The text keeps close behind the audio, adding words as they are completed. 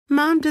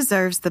Mom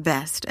deserves the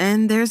best,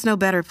 and there's no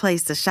better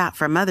place to shop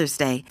for Mother's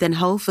Day than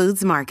Whole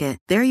Foods Market.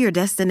 They're your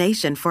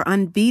destination for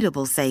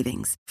unbeatable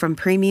savings, from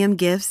premium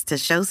gifts to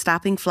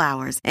show-stopping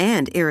flowers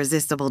and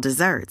irresistible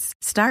desserts.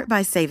 Start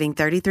by saving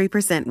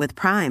 33% with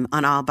Prime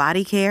on all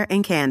body care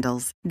and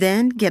candles.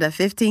 Then get a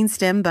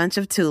 15-stem bunch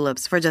of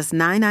tulips for just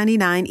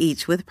 $9.99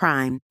 each with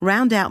Prime.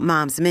 Round out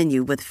Mom's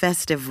menu with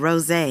festive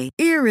rosé,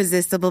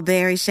 irresistible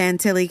berry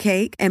chantilly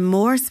cake, and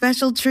more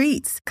special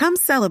treats. Come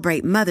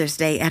celebrate Mother's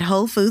Day at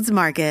Whole Foods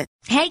Market.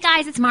 Hey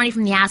guys, it's Marnie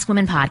from the Ask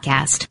Women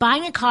podcast.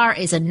 Buying a car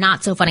is a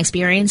not so fun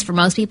experience for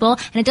most people,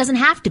 and it doesn't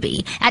have to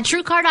be. At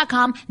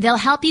TrueCar.com, they'll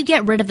help you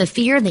get rid of the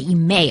fear that you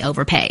may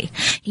overpay.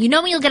 You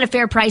know when you'll get a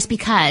fair price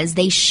because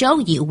they show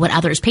you what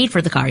others paid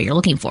for the car you're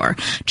looking for.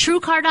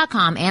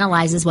 TrueCar.com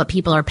analyzes what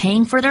people are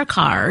paying for their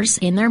cars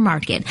in their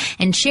market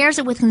and shares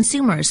it with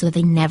consumers so that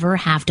they never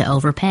have to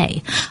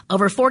overpay.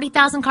 Over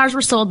 40,000 cars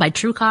were sold by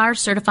TrueCar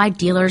certified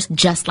dealers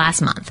just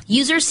last month.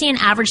 Users see an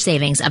average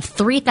savings of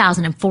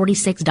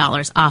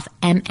 $3,046 off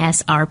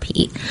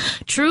MSRP.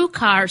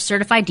 TrueCar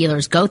certified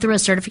dealers go through a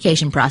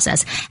certification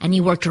process, and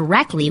you work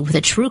directly with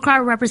a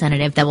TrueCar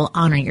representative that will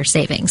honor your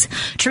savings.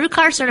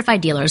 TrueCar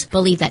certified dealers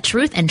believe that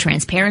truth and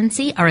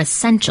transparency are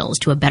essentials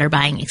to a better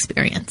buying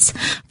experience.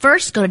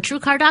 First, go to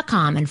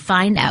TrueCar.com and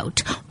find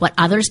out what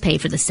others pay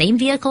for the same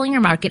vehicle in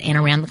your market and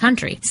around the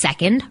country.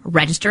 Second,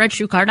 register at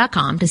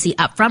TrueCar.com to see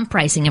upfront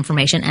pricing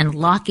information and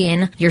lock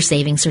in your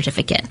savings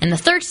certificate. And the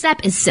third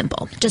step is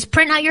simple. Just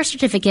print out your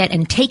certificate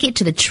and take it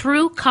to the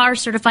TrueCar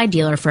certified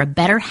dealer for a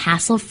better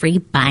hassle-free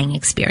buying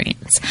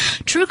experience.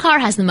 TrueCar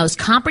has the most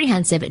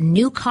comprehensive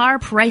new car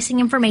pricing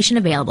information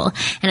available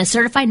and a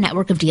certified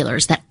network of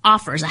dealers that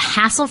offers a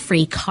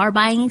hassle-free car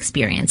buying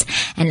experience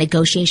and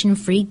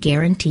negotiation-free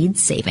guaranteed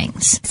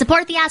savings.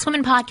 Support the Ask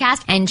Women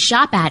podcast and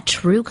shop at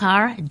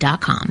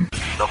TrueCar.com.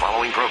 The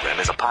following program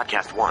is a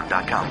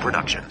PodcastOne.com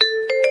production.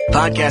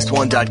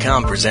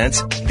 PodcastOne.com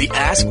presents the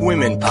Ask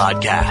Women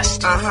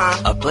podcast.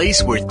 A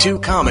place where two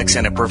comics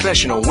and a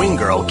professional wing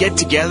girl get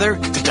together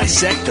to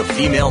dissect the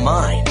female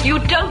mind. You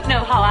don't know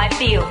how I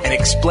feel. And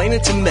explain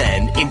it to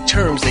men in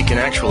terms they can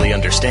actually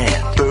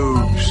understand.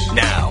 Boobs.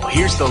 Now,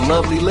 here's the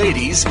lovely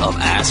ladies of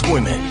Ask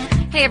Women.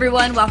 Hey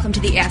everyone, welcome to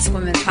the Ask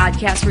Women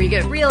podcast where you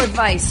get real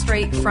advice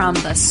straight from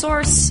the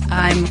source.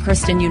 I'm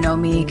Kristen, you know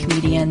me,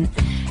 comedian,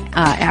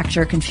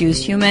 actor,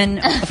 confused human.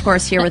 Of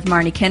course, here with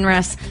Marnie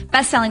Kinrys,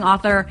 best-selling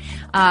author,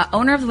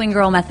 owner of the Wing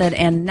Girl Method,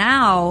 and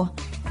now,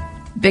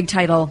 big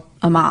title,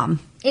 a mom.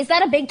 Is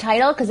that a big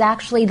title? Because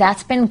actually,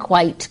 that's been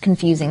quite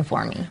confusing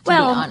for me, to be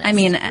honest. I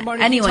mean,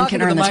 anyone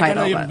can earn the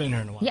title.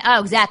 Yeah,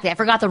 oh, exactly. I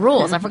forgot the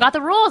rules. I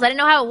didn't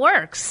know how it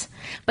works.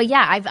 But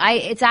yeah,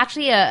 it's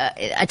actually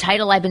a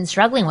title I've been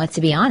struggling with,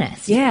 to be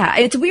honest. Yeah,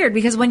 it's weird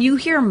because when you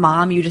hear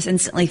mom, you just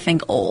instantly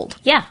think old.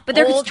 Yeah, but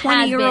there's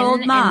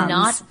 20-year-old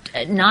moms,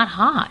 not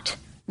hot.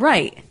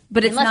 Right,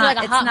 but it's Unless not.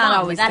 Like it's not mom,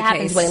 always that the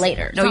happens case. way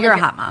later. No, you're a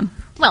hot mom.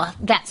 Well,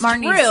 that's true.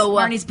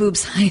 Marnie's boob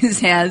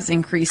size has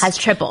increased. Has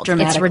tripled.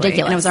 Dramatically. It's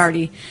ridiculous. And it was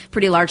already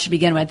pretty large to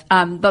begin with.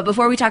 But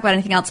before we talk about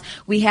anything else,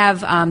 we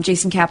have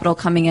Jason Capital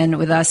coming in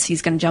with us.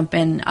 He's going to jump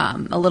in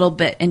a little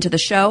bit into the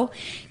show.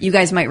 You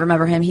guys might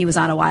remember him. He was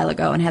on a while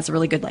ago and has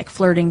really good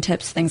flirting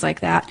tips, things like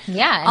that.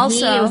 Yeah, and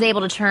also, he was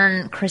able to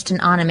turn Kristen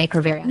on and make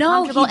her very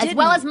uncomfortable, as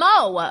well as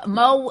Mo.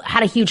 Mo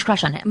had a huge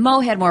crush on him. Mo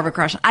had more of a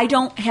crush. I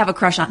don't have a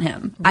crush on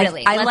him.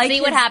 Really? Let's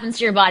see what happens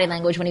to your body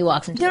language when he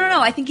walks into the room.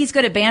 No. I think he's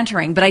good at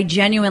bantering, but I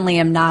genuinely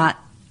am not.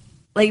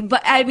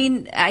 But I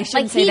mean, I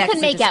shouldn't say that. He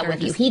could make out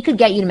with you. He could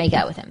get you to make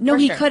out with him. No,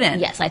 he couldn't.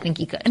 Yes, I think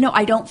he could. No,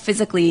 I don't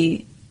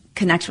physically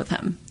connect with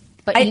him.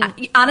 But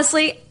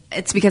honestly,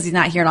 it's because he's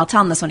not here, and I'll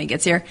tell him this when he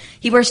gets here.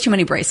 He wears too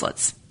many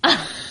bracelets.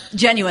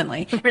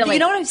 Genuinely. Really? You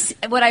know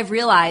what I've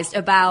realized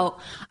about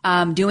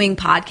doing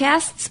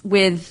podcasts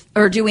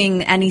or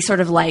doing any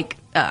sort of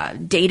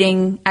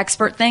dating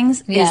expert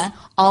things is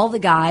all the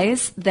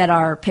guys that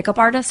are pickup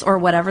artists or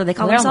whatever they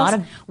call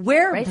themselves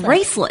wear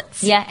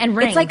bracelets. Yeah, and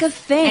rings. It's like a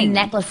thing. And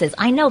necklaces.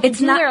 I know. They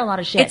wear a lot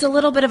of shit. It's a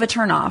little bit of a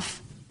turnoff.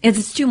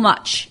 It's too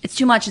much. It's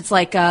too much. It's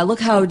like, look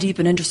how deep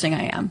and interesting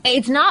I am.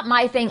 It's not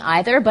my thing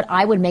either, but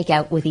I would make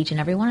out with each and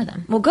every one of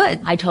them. Well,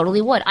 good. I totally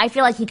would. I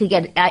feel like he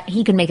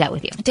could make out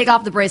with you. Take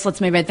off the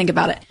bracelets, maybe I'd think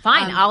about it.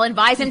 Fine, I'll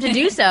advise him to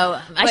do so.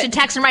 I should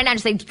text him right now and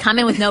just say, come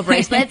in with no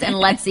bracelets and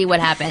let's see what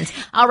happens.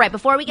 All right,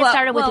 before we get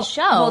started with the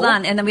show. Hold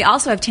on. And then we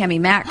also have Tammy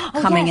Mack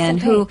coming in,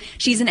 who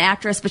she's an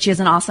actress, but she has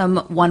an awesome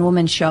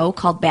one-woman show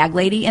called Bag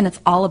Lady, and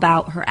it's all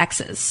about her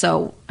exes.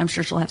 So I'm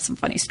sure she'll have some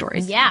funny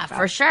stories. Yeah,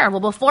 for sure.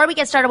 Well, before we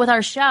get started with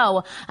our show,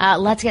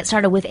 let's get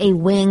started with a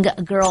Wing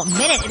Girl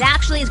Minute. It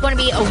actually is going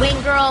to be a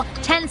Wing Girl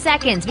 10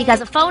 seconds because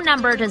a phone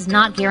number does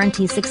not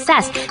guarantee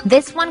success.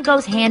 This one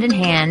goes hand in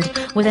hand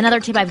with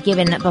another tip I've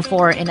given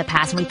before in the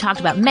past, and we've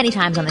talked about many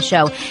times on the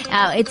show.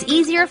 It's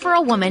easier for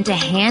a woman to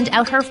hand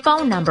out her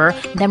phone number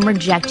than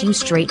reject you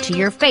straight to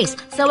your face.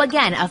 So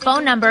again, a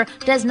phone number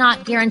does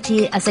not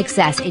guarantee a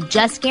success. It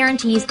just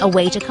guarantees a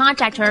way to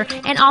contact her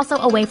and also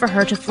a way for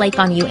her to flake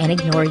on you and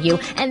ignore you.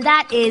 And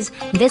that is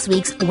this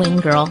week's Wing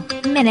Girl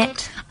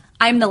Minute.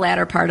 I'm the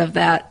latter part of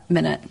that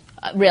minute.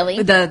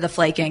 Really? The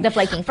flaking. The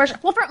flaking.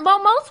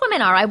 Well, most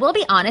women are. I will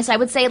be honest. I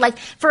would say, like,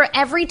 for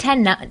every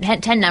 10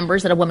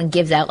 numbers that a woman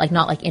gives out, like,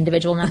 not like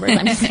individual numbers,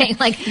 I'm just saying,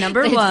 like,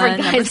 number for one,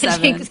 guys, number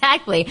 7.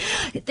 Exactly.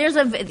 There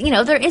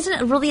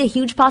isn't really a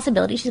huge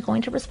possibility she's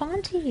going to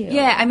respond to you.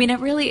 Yeah, I mean, it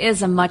really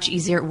is a much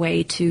easier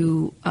way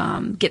to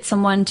get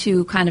someone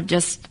to kind of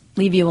just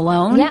leave you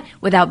alone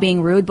without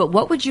being rude. But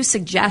what would you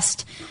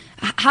suggest?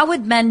 How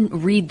would men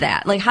read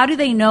that? Like, how do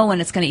they know when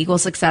it's going to equal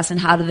success, and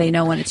how do they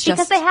know when it's just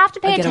because they have to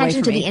pay get away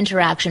attention from to me? the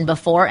interaction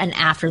before and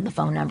after the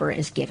phone number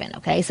is given,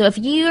 okay? So if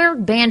you're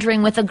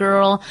bantering with a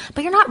girl,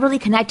 but you're not really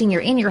connecting,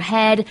 you're in your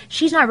head,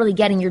 she's not really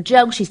getting your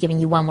joke, she's giving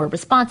you one-word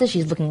responses,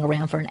 she's looking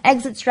around for an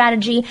exit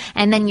strategy,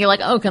 and then you're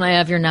like, oh, can I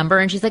have your number?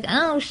 And she's like,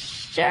 oh,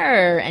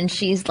 sure. And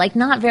she's, like,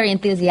 not very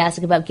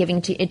enthusiastic about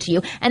giving it to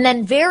you, and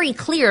then very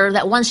clear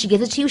that once she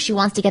gives it to you, she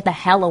wants to get the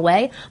hell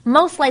away.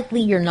 Most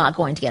likely you're not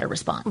going to get a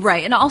response.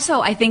 Right. And also,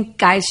 I think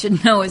guys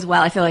should know as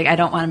well. I feel like I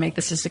don't want to make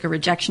this just like a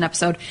rejection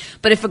episode,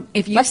 but if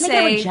you Let's say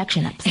make a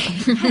rejection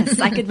episode. yes,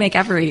 I could make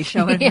every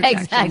show a rejection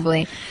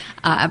exactly.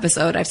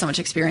 Episode. I have so much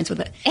experience with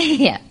it.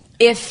 Yeah.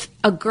 If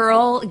a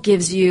girl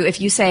gives you,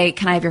 if you say,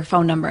 can I have your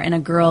phone number? And a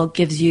girl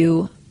gives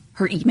you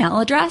her email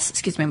address,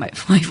 excuse me, my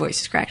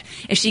voice is cracked.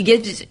 If she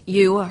gives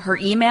you her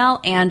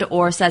email and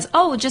or says,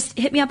 oh, just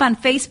hit me up on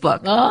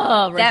Facebook.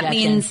 Oh, rejection. That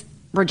means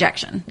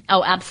rejection.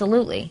 Oh,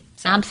 absolutely.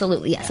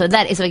 Absolutely. Yeah. So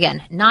that is,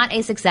 again, not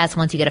a success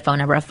once you get a phone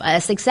number.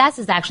 A success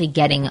is actually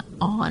getting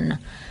on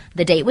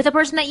the date with a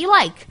person that you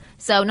like.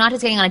 So not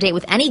just getting on a date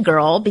with any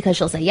girl because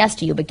she'll say yes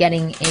to you, but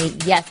getting a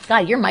yes.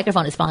 God, your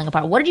microphone is falling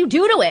apart. What did you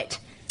do to it?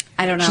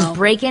 I don't know. She's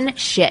breaking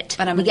shit.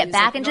 But we get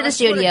back into the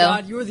studio.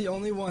 God, you're the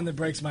only one that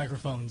breaks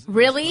microphones.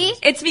 Really?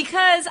 It's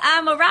because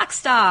I'm a rock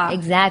star.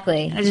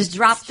 Exactly. I just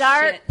drop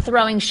Start shit.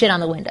 throwing shit on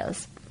the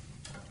windows.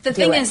 The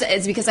thing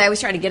is because I always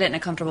try to get it in a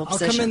comfortable I'll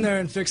position. come in there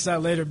and fix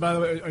that later. By the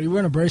way, are you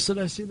wearing a bracelet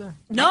I see there?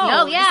 No.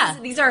 Oh, yeah.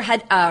 These are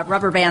head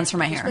rubber bands for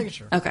my hair. making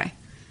sure. Okay.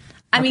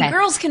 I mean, Okay.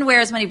 girls can wear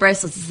as many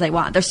bracelets as they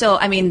want. They're still,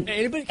 I mean,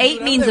 Anybody can do 8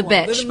 whatever means they a want.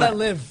 Live bitch. and but- let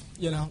live,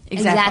 you know. Exactly.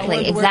 If I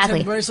wanted to wear 10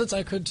 Exactly. bracelets,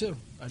 I could too.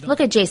 I don't.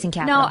 Look at Jason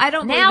Capital. No, I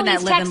don't believe Now in that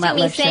he's live and texting let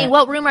me live saying, shit.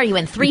 "What room are you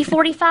in?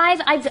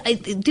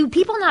 345? Do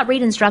people not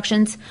read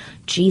instructions?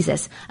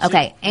 Jesus.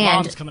 Okay,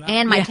 mom's coming out.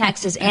 and my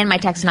text is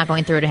not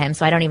going through to him,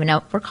 so I don't even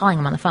know. We're calling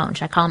him on the phone.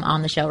 Should I call him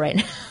on the show right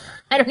now?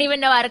 I don't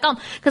even know how to call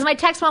him because my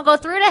text won't go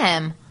through to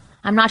him.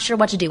 I'm not sure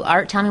what to do.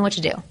 Art, tell me what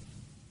to do.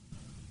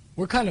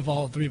 We're kind of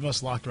all three of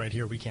us locked right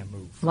here. We can't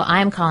move. Well,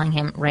 I am calling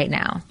him right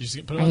now, You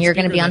just put it and on you're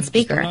going to speaker be on then. Just put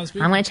speaker. it on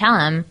speaker. I'm going to tell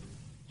him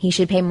he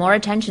should pay more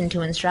attention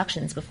to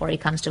instructions before he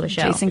comes to a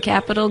show. Jason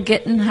Capital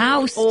getting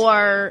house.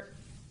 Or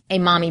a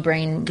mommy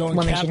brain Going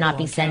woman should not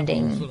be capital on capital,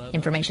 sending that's what I thought.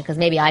 information because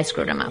maybe I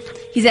screwed him up.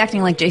 He's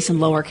acting like Jason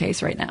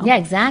lowercase right now. Yeah,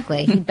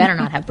 exactly. He better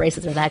not have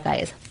bracelets or that guy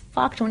is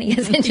fucked when he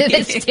gets into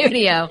the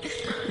studio.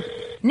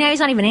 Now he's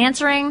not even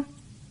answering. Are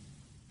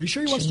you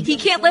sure he wants to? He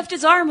can't lift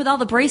his arm with all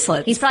the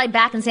bracelets. He's probably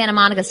back in Santa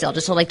Monica still,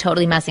 just like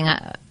totally messing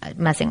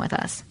with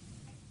us.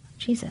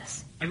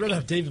 Jesus. I'd rather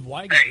have David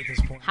Weigand at this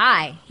point.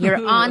 Hi,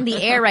 you're on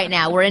the air right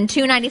now. We're in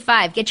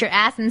 295. Get your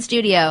ass in the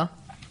studio.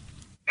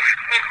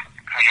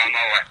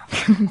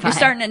 You're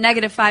starting at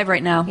 -5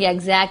 right now. Yeah,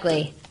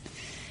 exactly.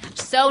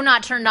 So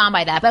not turned on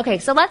by that. But okay,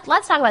 so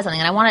let's talk about something,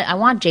 and I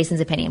want Jason's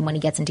opinion when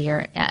he gets in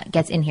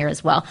here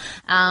as well.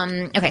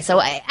 Okay,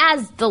 so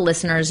as the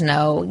listeners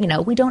know,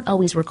 we don't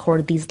always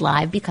record these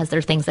live because there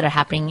are things that are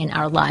happening in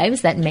our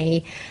lives that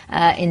may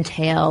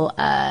entail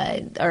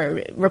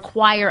or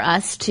require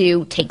us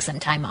to take some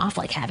time off,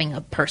 like having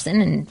a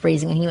person and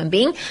raising a human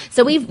being.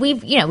 So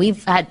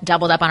we've had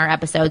doubled up on our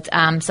episodes.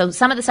 So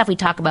some of the stuff we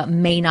talk about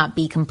may not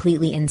be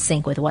completely in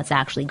sync with what's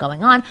actually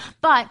going on.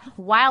 But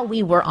while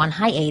we were on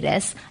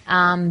hiatus,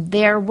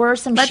 there were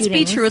some Let's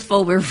shootings. be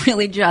truthful. We're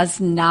really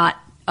just not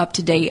up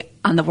to date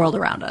on the world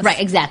around us. Right,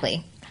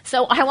 exactly.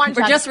 So I want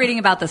to We're just reading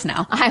about this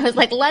now. I was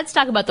like, let's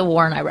talk about the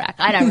war in Iraq.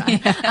 I don't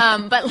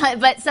know.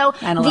 But so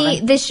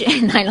 9/11.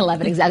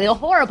 9/11, exactly. A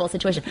horrible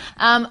situation.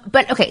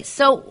 But okay,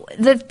 so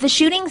the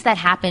shootings that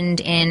happened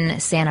in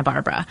Santa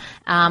Barbara,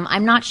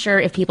 I'm not sure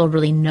if people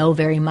really know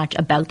very much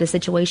about the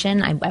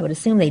situation. I would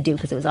assume they do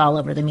because it was all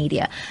over the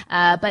media.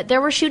 But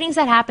there were shootings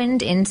that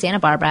happened in Santa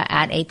Barbara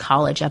at a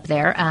college up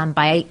there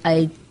by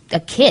a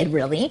kid,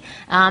 really,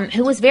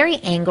 who was very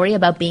angry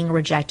about being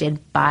rejected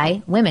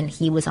by women.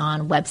 He was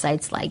on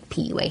websites like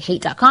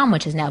PUAHate.com,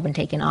 which has now been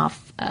taken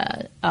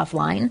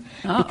offline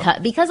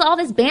because all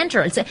this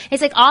banter.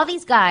 It's like all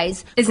these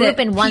guys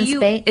group in one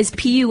space. Is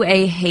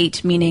PUA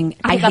hate meaning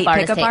I hate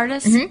pickup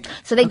artists? Mm-hmm.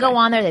 So they go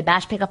on there, they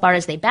bash pickup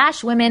artists, they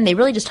bash women, they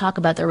really just talk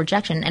about their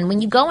rejection. And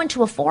when you go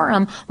into a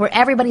forum where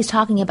everybody's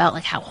talking about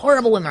like how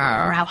horrible women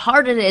are or how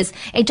hard it is,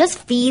 it just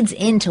feeds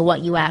into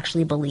what you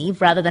actually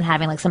believe rather than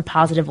having like some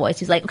positive voice.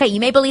 He's like, okay, you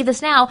may believe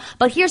this now,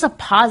 but here's a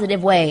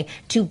positive way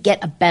to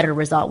get a better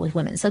result with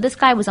women. So this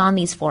guy was on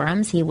these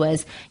forums. He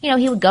was,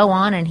 he would go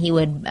on and he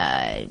would,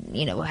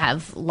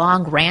 have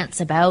long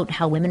rants about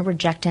how women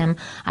reject him.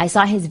 I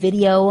saw his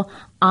video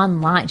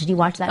online. Did you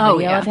watch that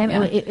video of him?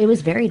 Yeah. It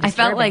was very disturbing.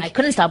 I felt like I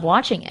couldn't stop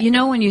watching it. You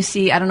know when you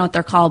see, I don't know what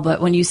they're called, but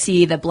when you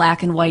see the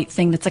black and white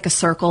thing that's like a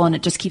circle and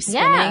it just keeps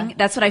spinning,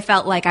 that's what I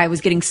felt like. I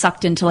was getting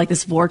sucked into like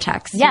this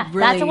vortex. Yeah, really,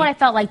 that's what I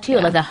felt like too.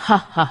 Like the ha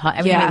ha ha,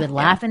 everybody would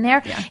laugh in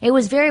there. Yeah. It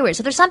was very weird.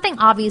 So there's something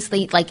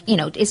obviously like,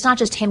 it's not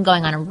just him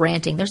going on and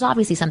ranting. There's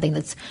obviously something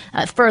that's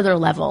a further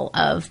level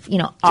of,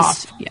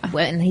 off.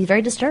 And he's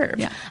very disturbed.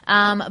 Yeah.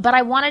 But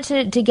I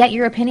wanted to get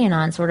your opinion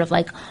on sort of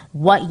like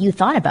what you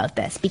thought about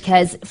this,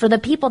 because for the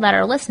people that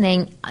are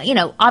listening,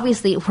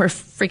 obviously we're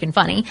freaking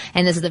funny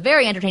and this is a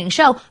very entertaining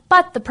show,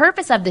 but the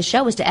purpose of this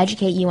show is to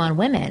educate you on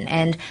women.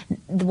 And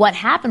what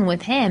happened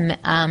with him,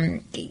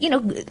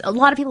 a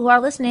lot of people who are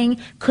listening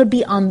could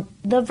be on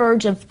the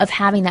verge of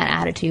having that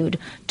attitude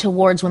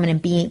towards women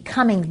and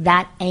becoming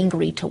that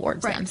angry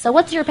towards them. So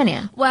what's your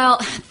opinion? Well,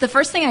 the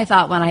first thing I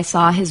thought when I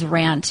saw his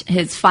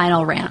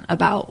final rant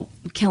about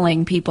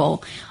killing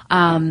people,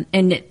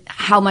 and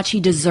how much he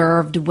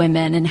deserved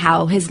women and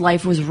how his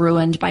life was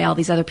ruined by all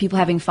these other people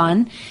having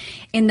fun,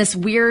 in this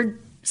weird,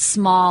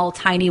 small,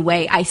 tiny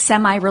way, I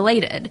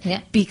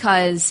semi-related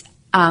because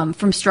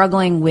from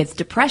struggling with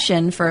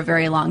depression for a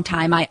very long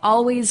time, I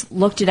always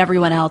looked at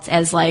everyone else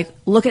as like,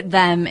 look at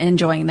them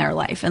enjoying their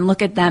life and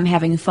look at them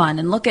having fun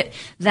and look at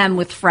them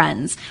with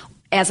friends,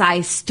 as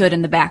I stood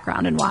in the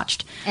background and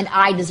watched. And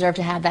I deserve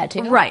to have that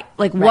too. Right.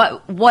 Like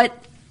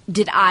what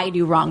did I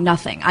do wrong?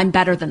 Nothing. I'm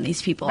better than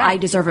these people. Right. I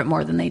deserve it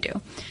more than they do.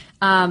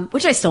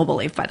 Which I still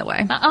believe, by the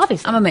way.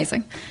 Obviously. I'm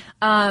amazing.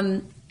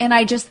 And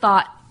I just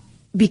thought,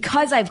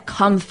 because I've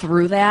come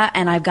through that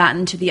and I've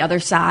gotten to the other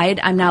side,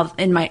 I'm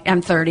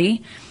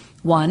 31,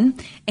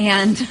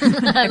 and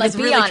I was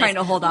really trying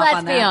to hold off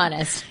on that. Let's be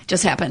honest.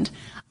 Just happened.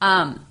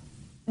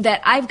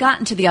 That I've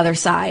gotten to the other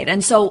side.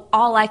 And so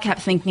all I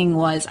kept thinking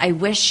was, I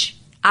wish,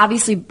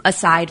 obviously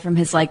aside from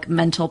his like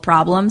mental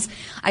problems,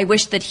 I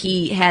wish that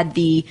he had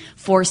the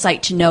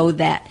foresight to know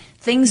that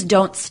things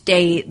don't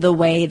stay the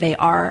way they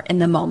are in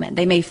the moment.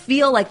 They may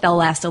feel like they'll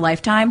last a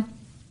lifetime,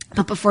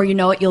 but before you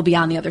know it, you'll be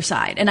on the other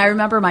side. And I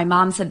remember my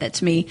mom said that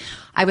to me.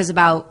 I was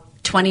about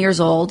 20 years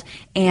old,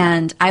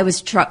 and I was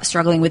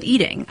struggling with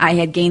eating. I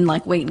had gained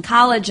like weight in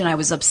college, and I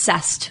was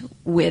obsessed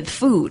with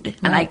food,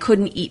 and I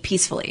couldn't eat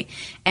peacefully.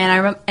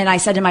 And I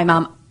said to my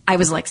mom, I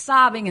was like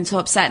sobbing and so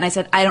upset, and I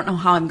said, I don't know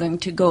how I'm going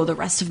to go the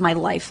rest of my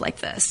life like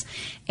this.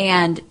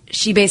 And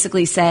she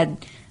basically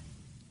said,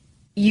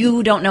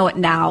 you don't know it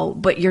now,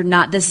 but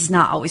this is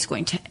not always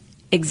going to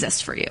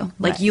exist for you.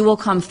 Like, you will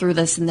come through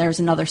this and there's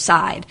another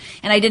side.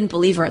 And I didn't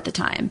believe her at the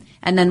time.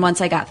 And then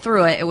once I got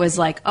through it, it was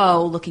like,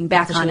 oh, looking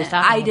back on it,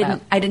 I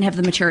didn't have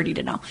the maturity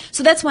to know.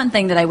 So that's one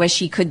thing that I wish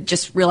he could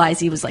just realize.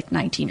 He was like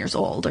 19 years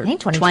old or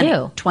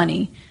 22.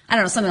 20. I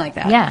don't know, something like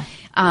that. Yeah.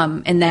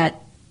 And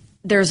that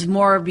there's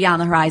more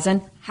beyond the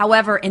horizon.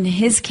 However, in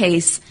his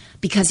case,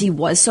 because he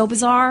was so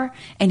bizarre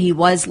and he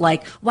was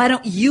like, why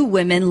don't you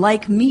women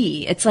like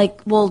me? It's like,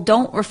 well,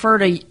 don't refer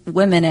to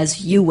women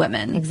as you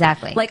women.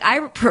 Exactly. Like, I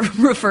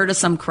refer to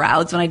some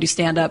crowds when I do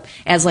stand up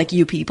as like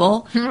you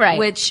people. Right.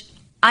 Which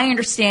I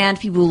understand.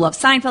 People who love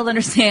Seinfeld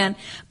understand,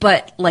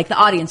 but like the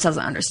audience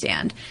doesn't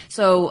understand.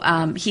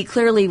 So he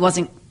clearly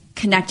wasn't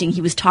connecting.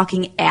 He was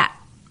talking at.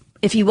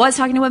 If he was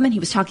talking to women, he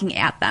was talking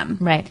at them.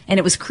 Right. And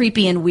it was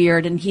creepy and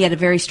weird, and he had a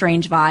very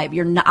strange vibe.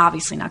 You're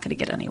obviously not going to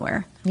get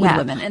anywhere with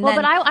women. And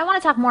but I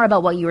want to talk more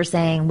about what you were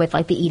saying with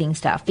like the eating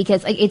stuff,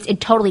 because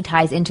it totally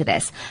ties into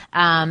this.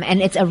 And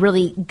it's a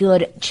really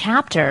good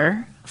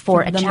chapter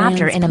for a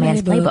chapter in the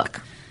Man's Playbook.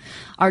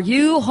 Are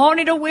you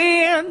horny to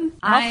win?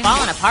 I'm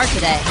falling apart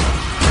today.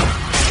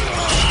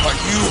 Are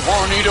you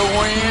horny to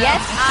win?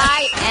 Yes,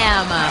 I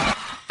am.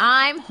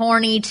 I'm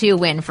horny to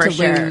win for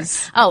sure.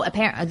 Lose. Oh,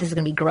 apparently this is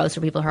going to be gross for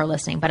people who are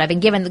listening, but I've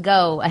been given the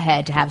go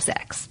ahead to have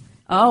sex.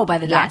 Oh, by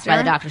the doctor? Yes, by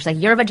the doctor. She's like,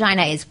 your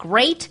vagina is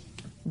great.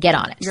 Get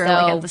on it. You're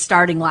like at the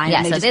starting line. Yeah,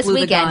 and they so this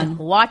weekend,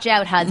 watch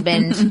out,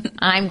 husband.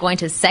 I'm going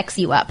to sex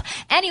you up.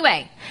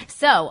 Anyway,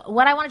 so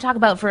what I want to talk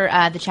about for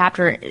the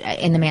chapter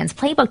in the Man's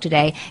Playbook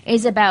today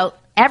is about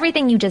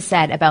everything you just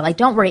said about, like,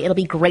 don't worry, it'll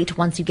be great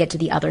once you get to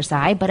the other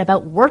side, but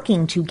about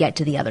working to get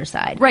to the other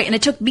side. Right, and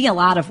it took me a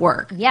lot of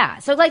work. Yeah,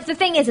 so, like, the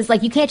thing is, it's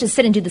like you can't just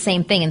sit and do the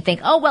same thing and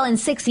think, oh, well, in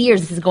 6 years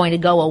this is going to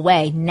go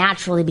away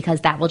naturally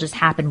because that will just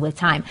happen with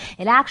time.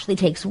 It actually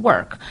takes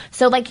work.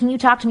 So, like, can you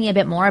talk to me a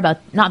bit more about,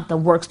 not the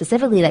work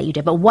specifically that you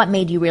did, but what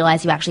made you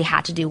realize you actually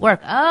had to do work?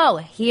 Oh,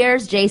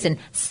 here's Jason.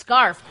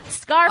 Scarf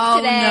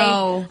today.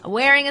 No.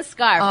 Wearing a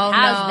scarf. Oh,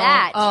 how's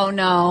that? Oh,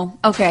 no.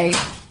 Okay,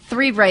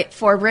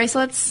 4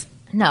 bracelets?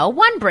 No,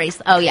 1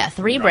 bracelet. Oh, yeah,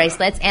 3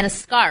 bracelets and a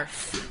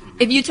scarf.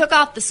 If you took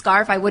off the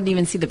scarf, I wouldn't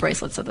even see the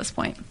bracelets at this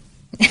point.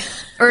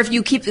 Or if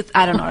you keep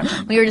I don't know.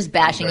 We were just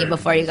bashing you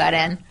before you got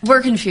in.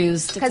 We're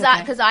confused.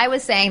 Because I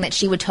was saying that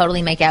she would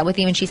totally make out with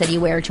you, and she said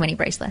you wear too many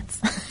bracelets.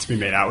 To be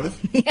made out with?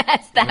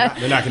 Yes. They're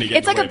not going to get.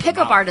 It's like a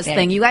pickup artist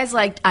thing. You guys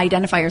like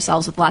identify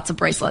yourselves with lots of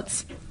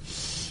bracelets.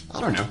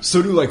 I don't know.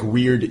 So do like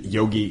weird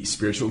yogi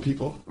spiritual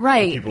people,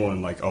 right? People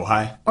in like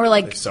Ojai, or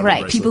like right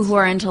bracelets. People who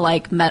are into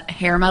like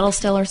hair metal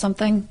still or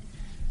something.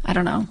 I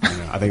don't know.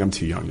 I think I'm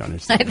too young to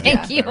understand. I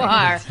think you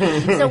are.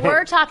 So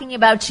we're talking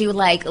about, to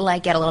like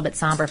get a little bit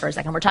somber for a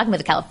second. We're talking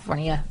about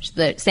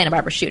the Santa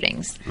Barbara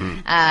shootings,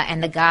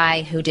 and the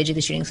guy who did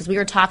the shootings. Because we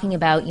were talking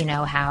about,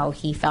 how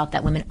he felt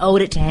that women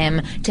owed it to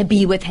him to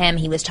be with him.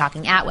 He was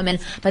talking at women.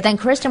 But then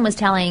Kristen was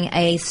telling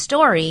a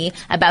story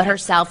about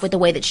herself with the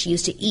way that she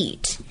used to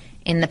eat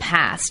in the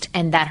past,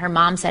 and that her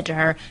mom said to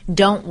her,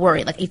 don't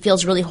worry, like, it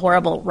feels really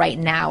horrible right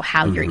now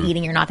how you're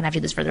eating. You're not going to have to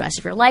do this for the rest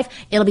of your life.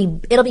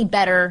 It'll be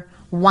better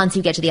once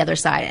you get to the other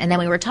side. And then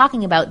we were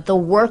talking about the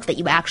work that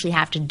you actually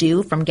have to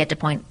do from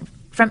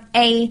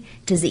A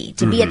to Z,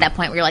 to be at that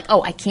point where you're like,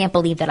 oh, I can't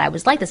believe that I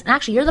was like this. And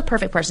actually, you're the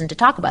perfect person to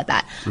talk about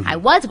that. I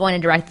was going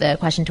to direct the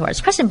question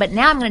towards Kristen, but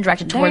now I'm going to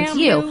direct it towards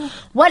you.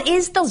 What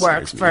is the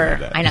work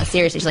for, I know,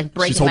 seriously, she's like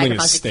breaking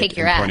microphones to kick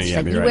your ass. She's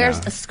like, you wear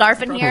a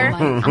scarf in here,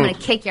 I'm going to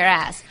kick your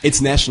ass.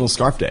 It's National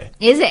Scarf Day.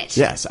 Is it?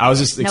 Yes. I was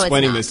just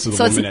explaining this to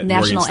the woman at Morgan Stanley.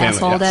 So it's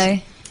National Asshole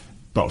Day?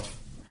 Both.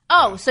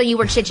 Oh, so you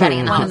were chit-chatting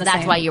in the house.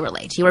 That's why you were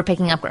late. You were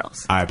picking up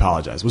girls. I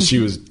apologize. Well, she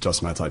was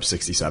just my type,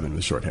 67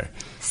 with short hair.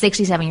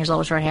 67 years old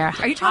with short hair.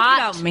 Are you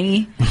talking about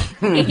me?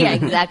 Yeah,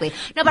 exactly.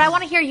 No, but I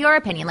want to hear your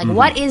opinion. Like,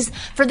 what is,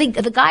 for the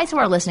guys who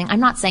are listening, I'm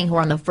not saying who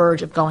are on the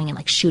verge of going and,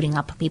 like, shooting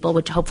up people,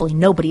 which hopefully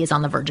nobody is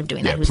on the verge of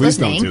doing that who's please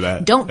listening. Don't do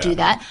that. Don't do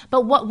that.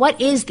 But what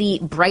is the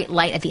bright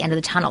light at the end of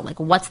the tunnel? Like,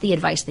 what's the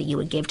advice that you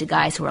would give to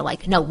guys who are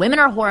like, no, women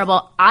are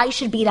horrible. I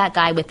should be that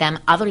guy with them.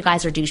 Other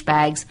guys are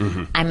douchebags.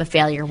 I'm a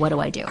failure. What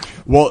do I do?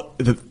 Well,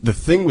 the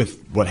thing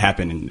with what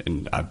happened,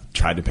 and I've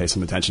tried to pay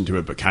some attention to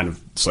it, but kind of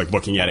just like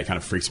looking at it kind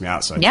of freaks me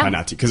out. So I try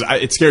not to, because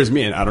it scares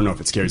me, and I don't know if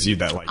it scares you.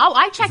 That, like,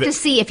 I checked to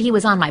see if he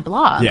was on my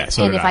blog, and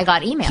if I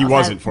got emails. He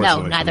wasn't.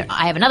 No, neither.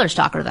 I have another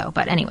stalker though,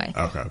 but anyway,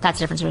 that's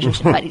a different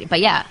situation. but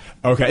yeah.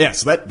 Okay, yeah.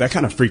 So that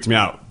kind of freaked me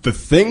out. The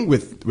thing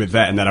with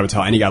that, and that I would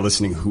tell any guy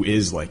listening who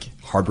is like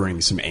harboring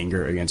some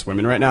anger against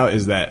women right now,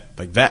 is that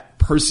like that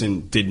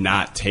person did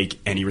not take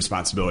any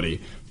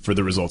responsibility for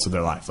the results of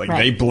their life. Like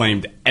they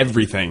blamed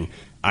everything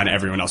on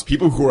everyone else.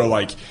 People who are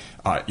like,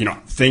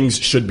 things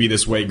should be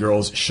this way.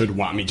 Girls should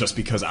want me just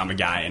because I'm a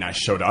guy and I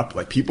showed up.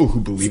 Like, people who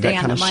believe that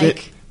kind of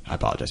shit. I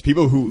apologize.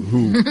 People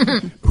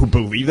who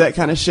believe that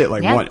kind of shit,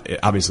 like,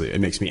 obviously it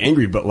makes me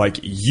angry, but like,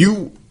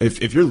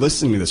 if you're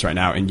listening to this right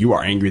now and you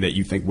are angry that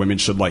you think women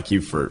should like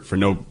you for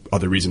no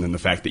other reason than the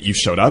fact that you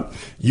showed up,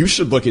 you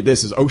should look at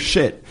this as, oh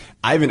shit,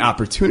 I have an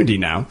opportunity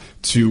now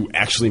to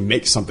actually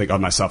make something of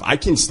myself. I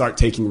can start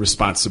taking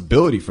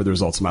responsibility for the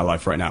results of my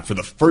life right now for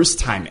the first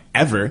time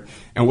ever.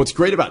 And what's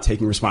great about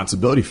taking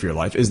responsibility for your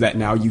life is that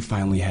now you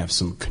finally have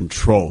some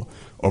control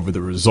over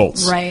the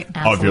results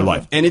of your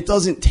life. And it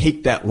doesn't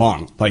take that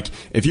long. Like,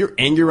 if you're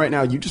angry right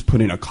now, you just put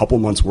in a couple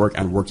months work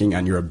on working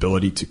on your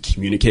ability to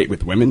communicate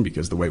with women,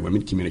 because the way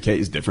women communicate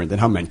is different than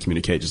how men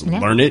communicate. Just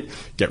learn it,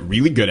 get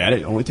really good at it.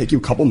 It'll only take you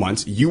a couple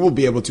months. You will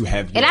be able to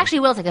have... It actually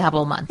will take a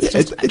couple of months,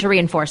 just to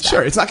reinforce that.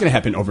 Sure, it's not going to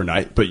happen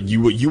overnight, but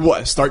you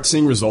will start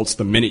seeing results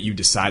the minute you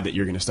decide that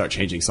you're going to start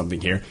changing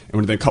something here.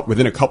 And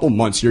within a couple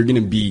months, you're going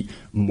to be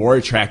more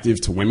attractive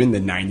to women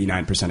than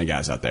 99% of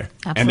guys out there.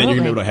 Absolutely. And then you're going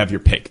to be able to have your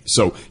pick.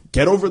 So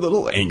get over the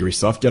little angry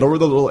stuff, get over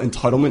the little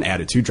entitlement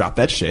attitude, drop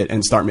that shit,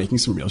 and start making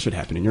some real shit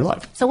happen in your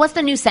life. So what's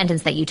the new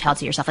sentence that you tell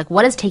to yourself? Like,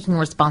 what does taking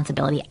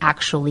responsibility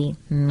actually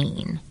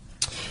mean?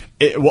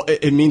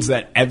 It means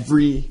that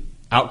every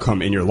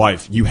outcome in your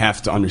life, you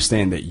have to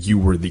understand that you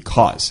were the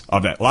cause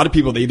of that. A lot of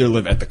people, they either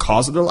live at the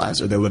cause of their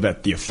lives or they live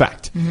at the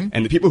effect.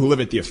 And the people who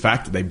live at the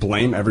effect, they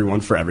blame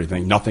everyone for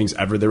everything. Nothing's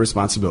ever their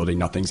responsibility.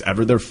 Nothing's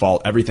ever their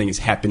fault. Everything is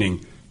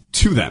happening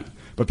to them.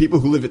 But people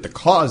who live at the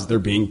cause, they're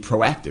being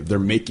proactive. They're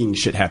making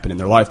shit happen in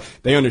their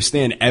life. They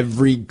understand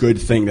every good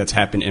thing that's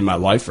happened in my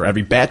life, or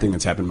every bad thing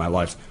that's happened in my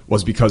life,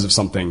 was because of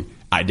something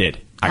I did.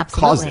 I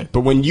caused it. But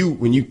when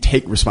you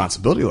take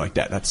responsibility like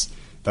that, that's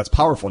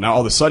powerful. Now,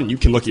 all of a sudden, you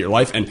can look at your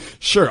life and,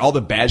 sure, all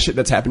the bad shit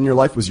that's happened in your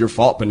life was your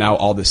fault, but now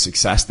all the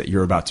success that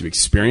you're about to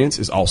experience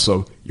is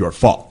also your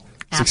fault.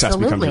 Success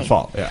becomes your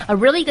fault. Yeah. A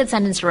really good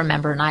sentence to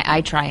remember, and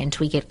I try and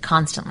tweak it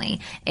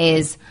constantly,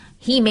 is...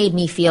 he made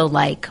me feel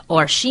like,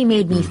 or she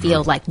made me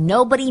feel like.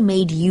 Nobody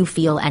made you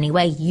feel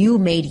anyway. You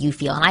made you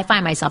feel. And I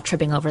find myself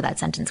tripping over that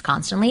sentence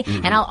constantly.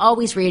 And I'll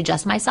always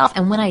readjust myself.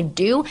 And when I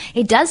do,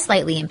 it does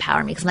slightly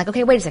empower me, because I'm like,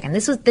 okay, wait a second.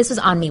 This was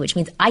on me, which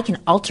means I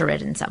can alter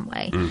it in some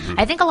way.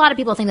 I think a lot of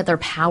people think that they're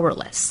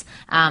powerless.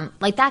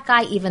 Like that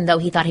guy, even though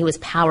he thought he was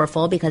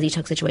powerful because he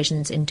took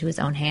situations into his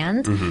own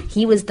hands,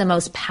 he was the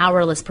most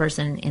powerless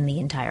person in the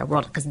entire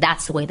world, because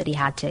that's the way that he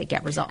had to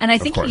get results. And I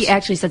think he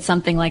actually said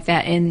something like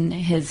that in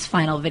his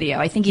final video.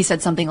 I think he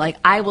said something like,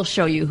 I will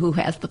show you who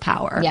has the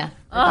power. Yeah.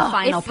 The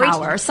final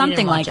power.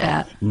 Something like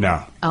that.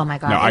 No. Oh, my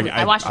God. No,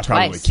 I watched it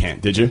probably twice.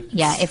 can't. Did you?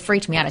 Yeah, it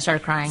freaked me out. I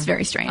started crying. It's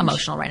very strange.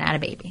 Emotional right now. I had a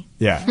baby.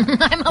 Yeah.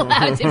 I'm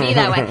allowed to be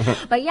that way.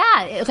 But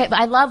yeah, okay. But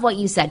I love what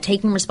you said,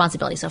 taking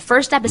responsibility. So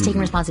first step is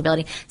taking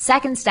responsibility.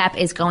 Second step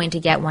is going to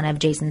get one of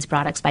Jason's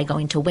products by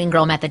going to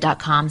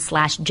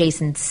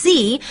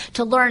winggirlmethod.com/JasonC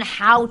to learn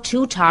how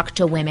to talk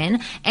to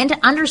women and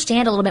to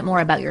understand a little bit more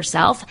about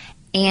yourself,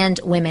 and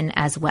women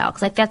as well.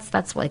 Because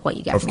that's like what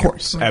you get Of from your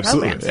course. programs,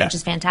 Absolutely, yeah. which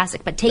is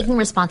fantastic. But taking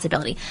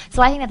responsibility.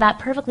 So I think that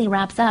perfectly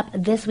wraps up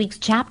this week's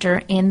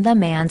chapter in the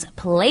Man's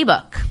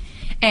Playbook.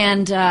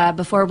 And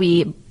before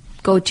we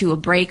go to a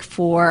break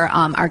for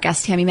our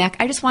guest, Tammy Mack,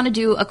 I just want to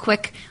do a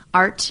quick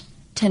Art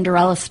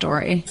Tinderella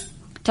story.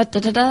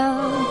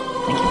 Da-da-da-da.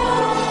 Thank you.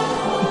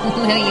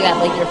 You have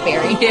like your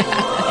fairy.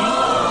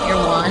 Yeah. Your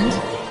wand.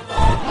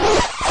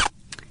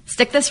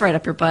 Stick this right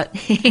up your butt.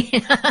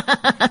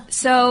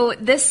 So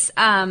this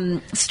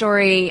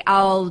story,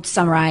 I'll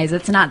summarize.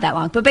 It's not that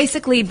long. But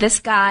basically, this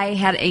guy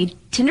had a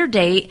Tinder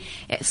date.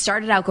 It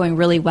started out going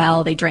really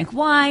well. They drank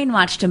wine,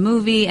 watched a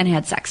movie, and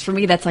had sex. For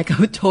me, that's like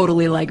a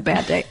totally like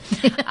bad date.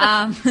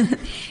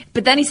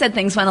 But then he said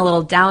things went a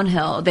little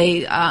downhill.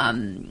 They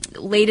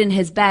laid in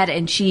his bed,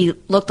 and she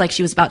looked like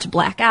she was about to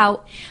black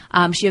out.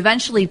 She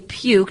eventually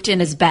puked in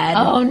his bed.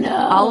 Oh, no.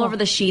 All over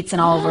the sheets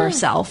and all over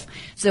herself.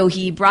 So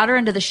he brought her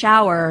into the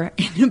shower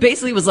and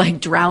basically was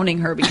like drowning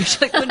her because she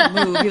like, couldn't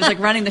move. He was like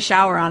running the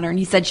shower on her, and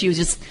he said she was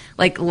just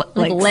like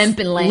limp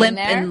and laying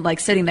there? and like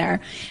sitting there.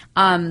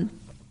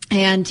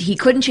 And he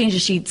couldn't change the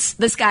sheets.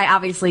 This guy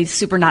obviously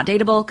super not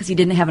dateable because he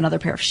didn't have another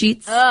pair of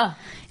sheets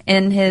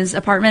in his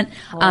apartment.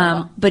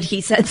 But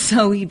he said,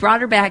 so he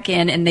brought her back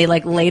in and they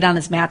like laid on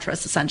his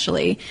mattress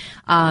essentially.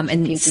 And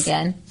Puked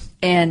again?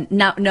 And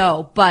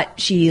no, but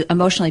she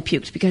emotionally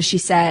puked because she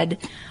said,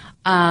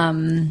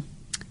 let's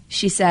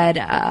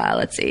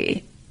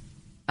see,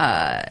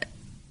 that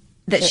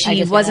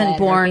she wasn't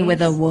born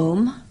with a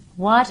womb.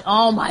 What?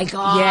 Oh my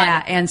God.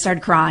 Yeah, and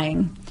started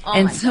crying.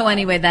 And so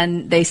anyway,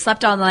 then they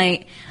slept all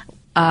night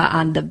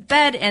on the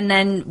bed, and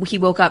then he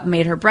woke up and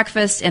made her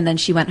breakfast, and then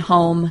she went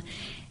home.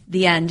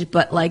 The end.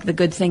 But like the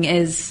good thing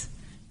is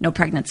no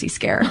pregnancy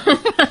scare.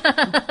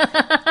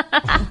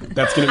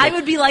 I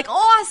would be like,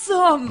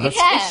 awesome if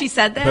she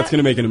said that. That's going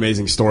to make an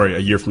amazing story a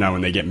year from now when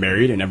they get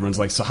married and everyone's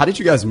like, so how did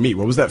you guys meet?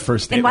 What was that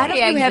first date? And why like?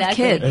 don't you have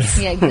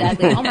kids? Yeah,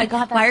 exactly. Oh my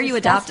God, that's Why are you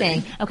disgusting.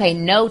 adopting? Okay,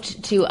 note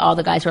to all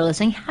the guys who are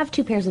listening, have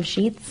 2 pairs of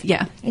sheets.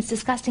 Yeah. It's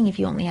disgusting if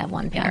you only have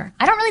 1 pair.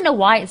 I don't really know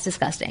why it's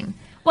disgusting.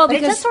 Well, but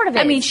because it just sort of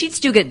is. I mean, sheets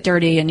do get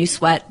dirty and you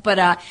sweat.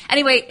 But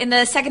anyway, in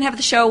the second half of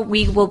the show,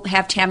 we will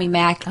have Tammy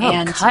Mack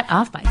and cut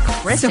off by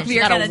Kristen. So She's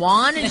we're got gonna- a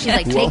wand and she's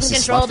like Who taking else is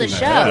control of the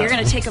stuffing show. that? we're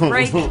going to take a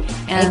break.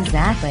 And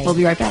Exactly. We'll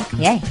be right back.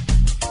 Yay.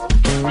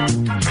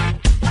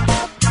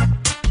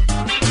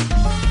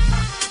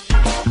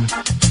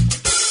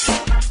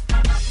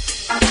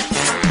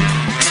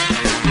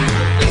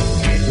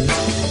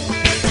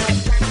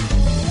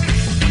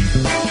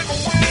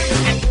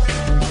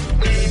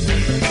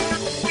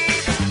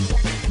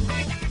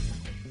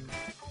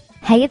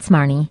 Hey, it's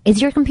Marnie. Is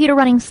your computer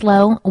running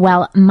slow?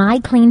 Well,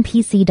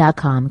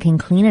 mycleanpc.com can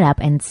clean it up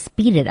and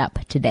speed it up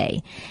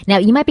today. Now,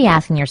 you might be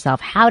asking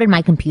yourself, how did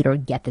my computer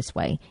get this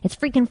way? It's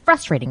freaking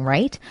frustrating,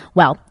 right?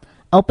 Well,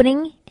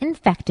 opening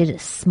infected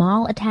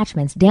small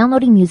attachments,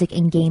 downloading music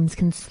and games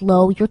can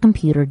slow your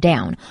computer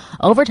down.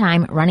 Over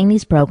time, running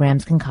these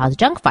programs can cause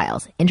junk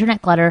files,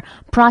 internet clutter,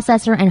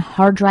 processor, and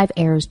hard drive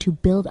errors to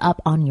build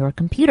up on your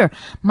computer.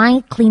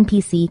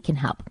 MyCleanPC can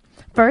help.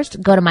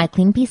 First, go to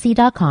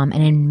mycleanpc.com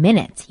and in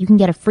minutes, you can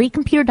get a free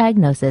computer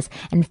diagnosis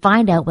and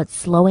find out what's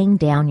slowing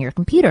down your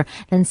computer.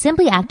 Then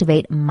simply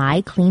activate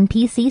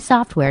MyCleanPC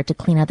software to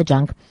clean out the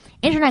junk,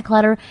 internet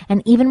clutter,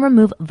 and even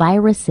remove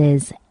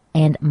viruses.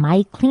 And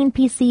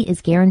MyCleanPC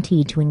is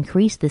guaranteed to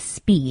increase the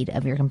speed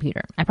of your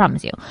computer. I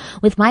promise you.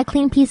 With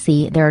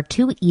MyCleanPC, there are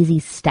 2 easy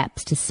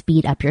steps to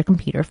speed up your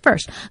computer.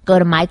 First, go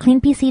to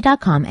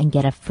mycleanpc.com and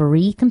get a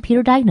free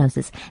computer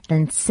diagnosis.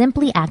 Then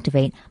simply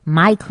activate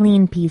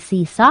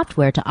MyCleanPC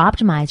software to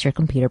optimize your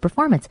computer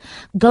performance.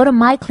 Go to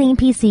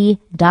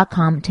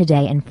mycleanpc.com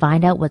today and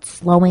find out what's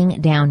slowing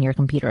down your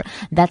computer.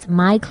 That's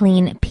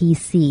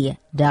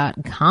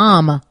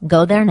mycleanpc.com.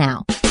 Go there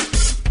now.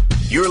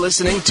 You're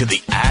listening to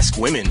the Ask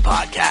Women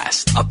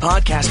podcast, a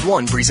Podcast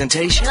One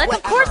presentation. Like,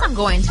 of course I'm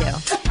going to.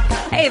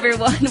 Hey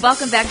everyone,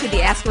 welcome back to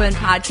the Ask Women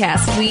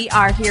podcast. We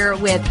are here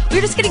we're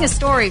just getting a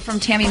story from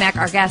Tammy Mack,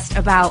 our guest,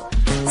 about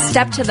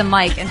Step to the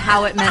Mic and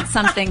how it meant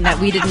something that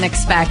we didn't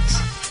expect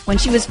when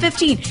she was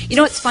 15. You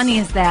know what's funny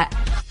is that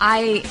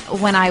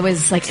when I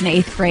was like in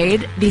 8th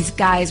grade, these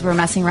guys were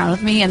messing around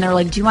with me and they're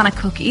like, do you want a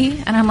cookie?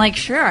 And I'm like,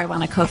 sure, I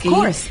want a cookie. Of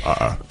course.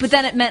 But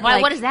then it meant Why,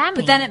 what does that mean?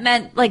 But then it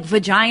meant like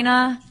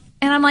vagina.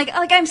 And I'm like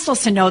I'm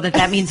supposed to know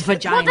that means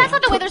vagina. Well, that's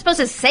not the way they're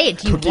supposed to say it.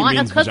 Do you Cookie want a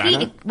means cookie?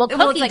 vagina? Well, cookie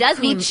Well, it's like does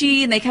mean...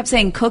 coochie, and they kept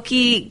saying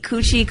cookie.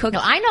 No,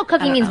 I know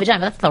cookie means vagina,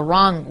 but that's the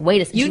wrong way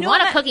to say it. You Do you know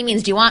want a what? cookie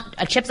means, do you want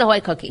a Chips Ahoy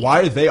cookie? Why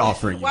are they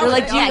offering you? They're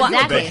like, do you want?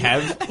 exactly. They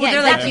have Well, Yeah,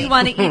 they're like, do you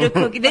want to eat a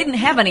cookie? They didn't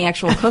have any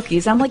actual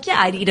cookies. I'm like,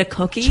 yeah, I'd eat a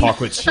cookie.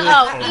 chocolate chip.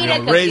 Oh, eat a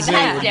cookie. raisin.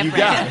 That's You different.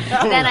 got it.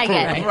 Then I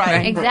get it.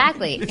 Right.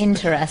 Exactly.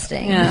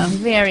 Interesting. Yeah.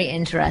 Very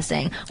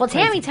interesting. Well,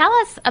 Tammy, tell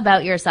us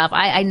about yourself.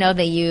 I know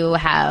that you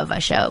have a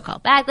show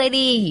called Bag Lady.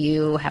 Lady.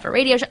 You have a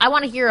radio show. I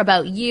want to hear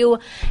about you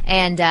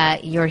and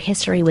your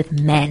history with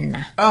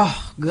men.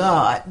 Oh,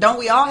 God. Don't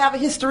we all have a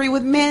history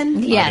with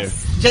men?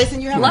 Yes.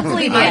 Jason, you have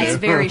Luckily, mine is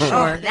very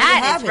short.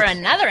 That is for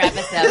another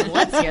episode.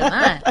 Let's hear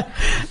that.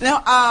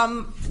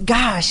 No,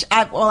 gosh,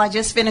 I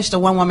just finished a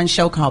one-woman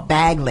show called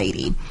Bag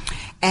Lady.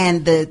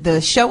 And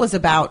the show was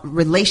about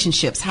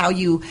relationships, how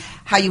you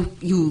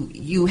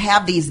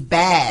have these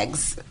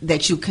bags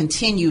that you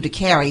continue to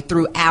carry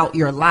throughout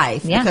your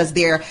life because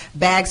they're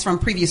bags from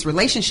previous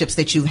relationships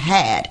that you've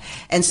had.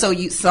 And so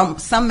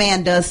some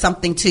man does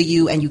something to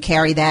you and you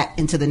carry that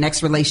into the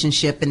next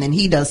relationship, and then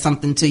he does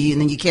something to you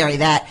and then you carry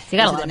that. So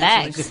you got a lot of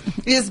bags.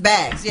 It's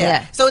bags,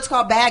 yeah. So it's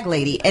called Bag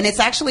Lady, and it's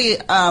actually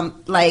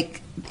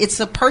it's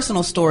a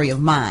personal story of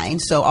mine.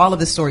 So all of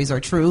the stories are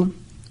true.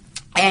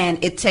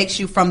 And it takes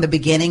you from the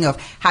beginning of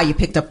how you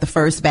picked up the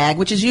first bag,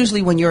 which is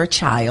usually when you're a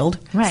child,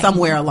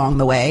 somewhere along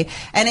the way.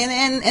 And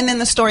then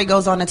the story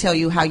goes on to tell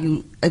you how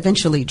you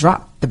eventually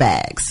drop the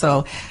bags.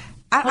 So,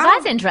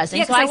 that's interesting.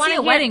 Yeah, so I want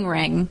a wedding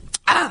ring.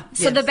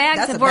 So yes, the bags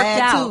have worked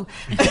out.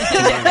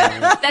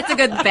 That's a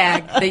good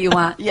bag that you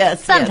want.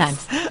 Yes,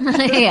 sometimes.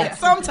 Yes.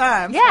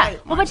 Sometimes. Yeah.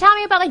 Right. Well, but tell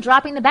me about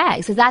dropping the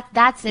bags, because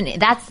that's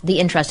the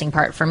interesting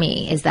part for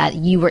me, is that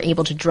you were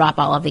able to drop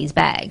all of these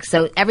bags.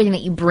 So everything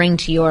that you bring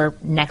to your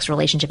next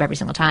relationship every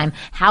single time,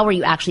 how were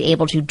you actually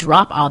able to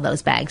drop all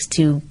those bags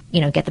to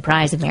get the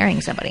prize of marrying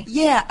somebody?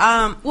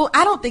 Yeah. Well,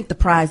 I don't think the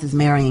prize is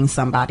marrying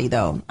somebody,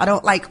 though. I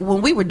don't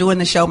when we were doing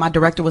the show, my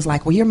director was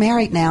like, "Well, you're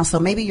married now, so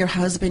maybe your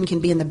husband can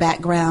be in the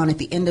background at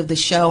the end of the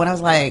show." And I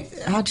was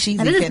like, how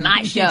cheesy this is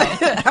my show.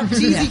 How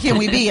cheesy can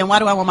we be? And why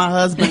do I want my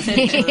husband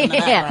in the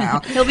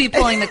background? He'll be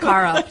pulling the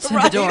car up to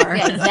the door.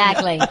 Yeah,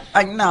 exactly.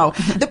 No.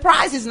 The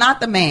prize is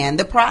not the man.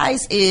 The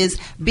prize is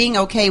being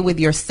okay with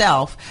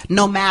yourself,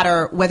 no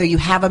matter whether you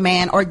have a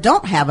man or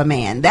don't have a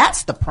man.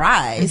 That's the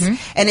prize. Mm-hmm.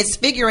 And it's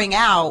figuring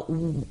out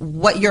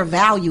what your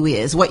value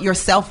is, what your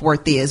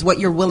self-worth is, what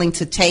you're willing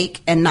to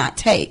take and not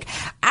take.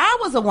 I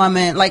was a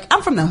woman,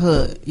 I'm from the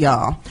hood,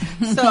 y'all.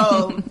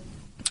 So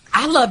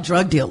I love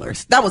drug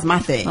dealers. That was my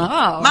thing.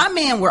 Oh. My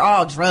men were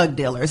all drug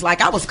dealers.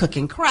 I was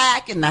cooking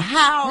crack in the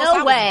house.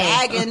 No way.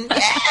 Bagging.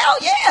 Hell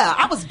yeah.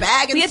 I was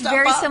bagging we had stuff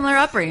very up. similar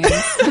upbringings.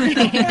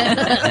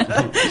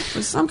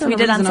 For some kind we of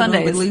did reason, on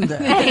Sundays. I don't believe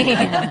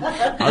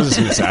that. I was just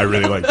going to say, I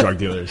really like drug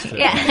dealers. Too. For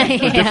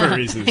different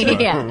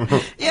reasons.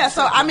 But. Yeah,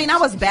 so, I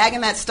was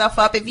bagging that stuff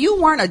up. If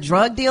you weren't a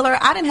drug dealer,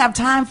 I didn't have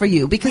time for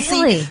you. Because,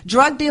 see,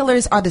 drug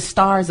dealers are the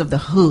stars of the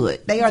hood.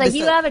 They are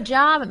you have a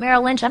job at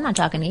Merrill Lynch, I'm not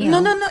talking to you.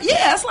 No.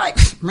 Yeah, it's like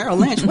Merrill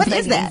Lynch. What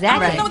is that? Exactly. I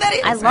don't even know what that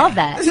is. I love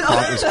that.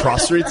 It's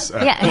cross streets?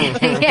 Yeah,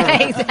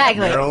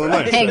 exactly. Merrill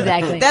Lynch.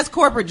 Exactly. That's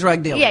corporate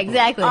drug dealing. Yeah,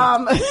 exactly.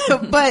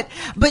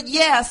 But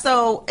yeah,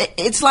 so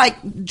it's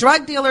like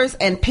drug dealers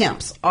and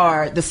pimps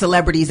are the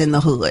celebrities in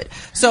the hood.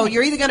 So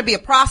you're either going to be a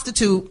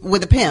prostitute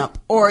with a pimp,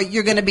 or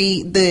you're going to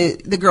be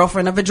the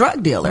girlfriend of a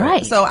drug dealer.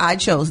 Right. So I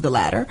chose the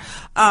latter.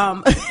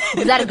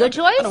 Was that a good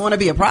choice? I don't want to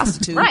be a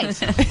prostitute. Right.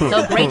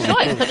 So great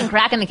choice. Cooking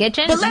crack in the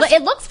kitchen.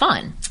 It looks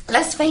fun.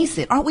 Let's face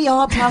it. Aren't we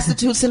all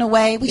prostitutes in a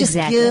way? We just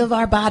give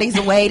our bodies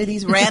away to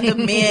these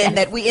random men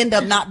that we end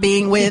up not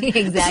being with.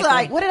 Exactly. It's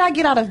like, what did I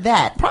get out of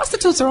that?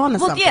 Prostitutes are on to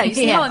something. Yeah, you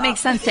see how it makes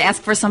sense to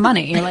ask for some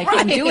money. You're like,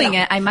 I'm doing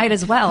it. I might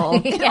as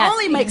well. It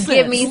only makes sense.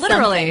 Give me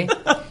literally.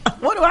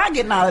 What do I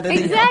get out of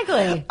this?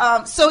 Exactly.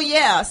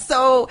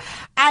 So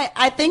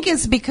I think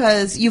it's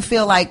because you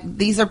feel like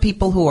these are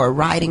people who are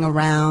riding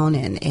around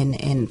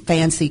in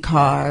fancy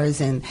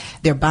cars, and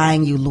they're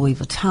buying you Louis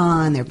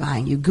Vuitton, they're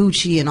buying you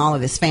Gucci and all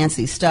of this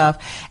fancy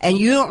stuff, and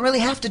you don't really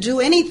have to do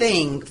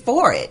anything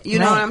for it. You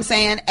know what I'm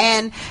saying?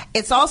 And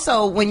it's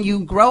also when you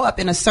grow up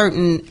in a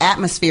certain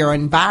atmosphere or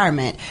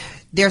environment,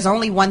 there's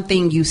only one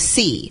thing you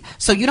see.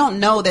 So you don't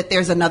know that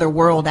there's another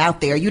world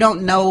out there. You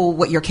don't know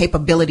what your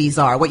capabilities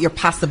are, what your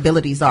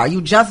possibilities are. You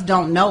just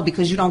don't know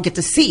because you don't get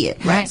to see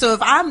it. Right. So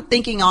if I'm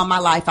thinking all my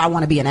life I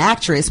want to be an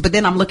actress, but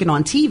then I'm looking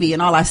on TV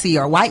and all I see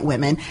are white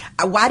women,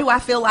 why do I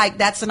feel like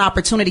that's an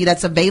opportunity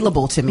that's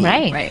available to me?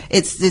 Right.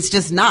 It's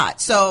just not.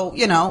 So,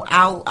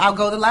 I'll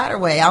go the latter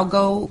way. I'll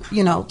go,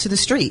 to the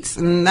streets.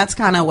 And that's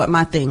kind of what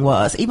my thing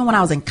was. Even when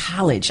I was in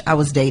college, I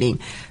was dating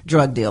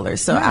drug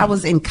dealers. So I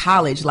was in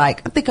college, I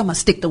think I'm going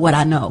to stick to what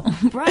I know.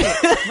 Right.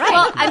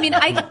 Well,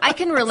 I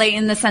can relate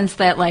in the sense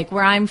that,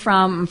 where I'm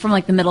from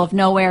the middle of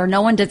nowhere,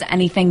 no one does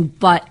anything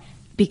but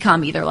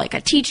become either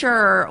a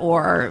teacher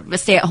or a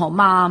stay-at-home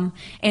mom,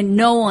 and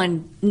no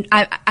one.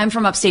 I'm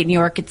from upstate New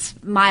York. It's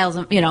miles.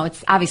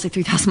 It's obviously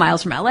 3,000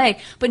 miles from LA,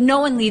 but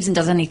no one leaves and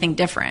does anything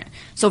different.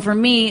 So for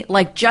me,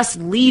 just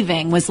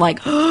leaving was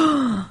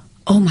oh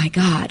my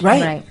God,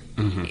 right.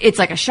 Mm-hmm. It's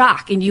like a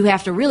shock, and you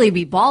have to really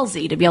be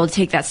ballsy to be able to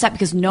take that step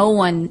because no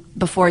one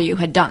before you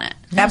had done it.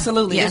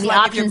 Absolutely. Yeah, It's the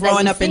like if you're options that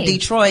growing you up in see.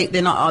 Detroit,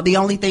 then the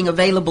only thing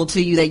available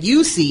to you that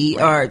you see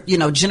are,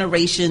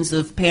 generations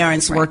of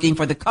parents working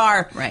for the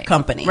car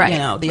company,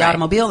 the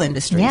automobile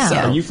industry. Yeah. So,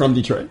 Are you from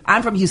Detroit?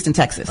 I'm from Houston,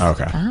 Texas.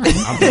 Okay. I'm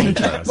from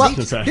Detroit.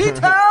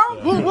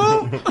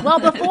 Well,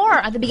 before,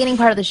 at the beginning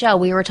part of the show,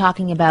 we were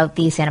talking about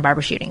the Santa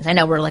Barbara shootings. I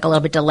know we're like a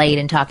little bit delayed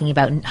in talking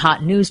about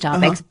hot news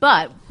topics,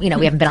 but, we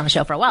haven't been on the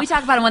show for a while. We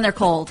talk about them when they're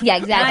cold. Yeah,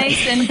 exactly.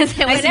 Nice and, when nice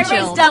and everybody's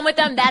chilled. done with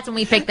them, that's when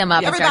we pick them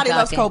up. and start Everybody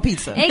loves talking. cold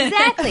pizza.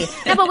 Exactly.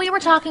 No, but we were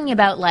talking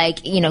about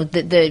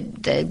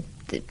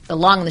the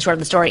long and the short of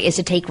the story is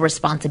to take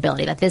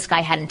responsibility. That this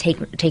guy hadn't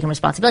taken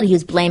responsibility; he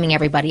was blaming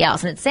everybody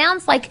else. And it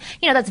sounds like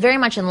that's very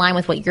much in line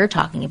with what you're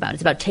talking about.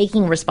 It's about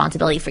taking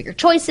responsibility for your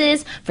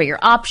choices, for your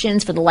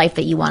options, for the life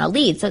that you want to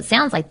lead. So it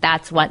sounds like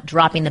that's what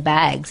dropping the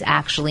bags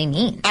actually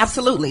means.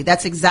 Absolutely.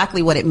 That's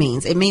exactly what it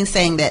means. It means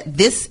saying that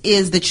this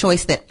is the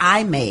choice that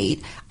I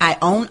made. I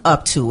own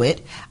up to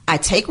it. I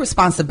take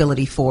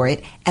responsibility for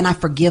it, and I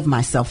forgive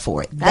myself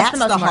for it. That's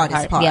the most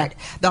hardest part. Yeah.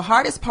 The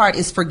hardest part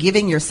is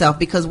forgiving yourself,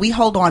 because we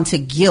hold on to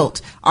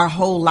guilt our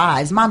whole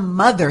lives. My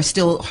mother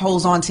still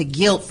holds on to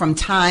guilt from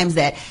times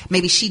that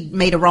maybe she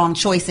made a wrong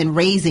choice in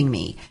raising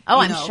me. Oh,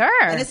 I'm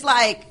sure. And it's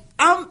like,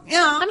 I'm sorry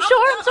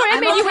I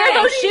made you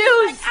wear those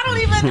shoes.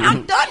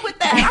 I'm done with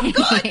that. I'm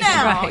good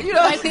now. Right.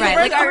 Like,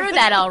 through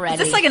that already. Is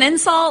this like an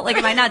insult? Like,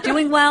 am I not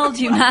doing well?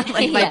 Do you not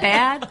like my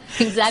bad?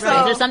 Exactly. So-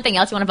 Is there something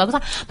else you want to focus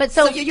on? But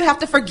So you have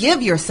to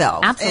forgive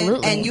yourself.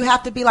 Absolutely. And you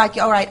have to be like,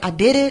 all right, I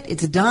did it.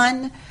 It's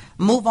done.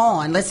 Move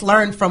on. Let's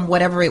learn from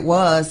whatever it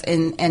was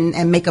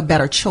and make a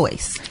better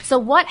choice. So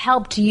what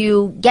helped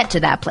you get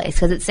to that place?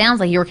 Because it sounds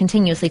like you were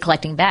continuously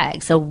collecting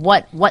bags. So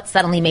what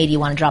suddenly made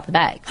you want to drop the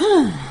bag?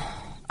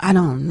 I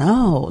don't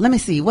know. Let me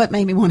see. What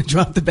made me want to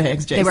drop the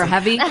bags, Jason? They were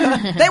heavy.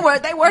 They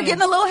were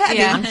getting a little heavy.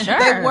 Yeah, I'm sure.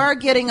 They were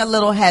getting a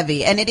little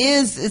heavy.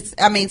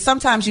 And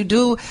sometimes you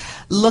do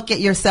look at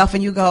yourself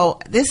and you go,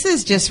 this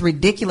is just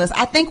ridiculous.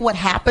 I think what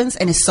happens,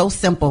 and it's so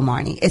simple,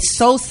 Marnie, it's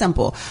so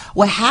simple.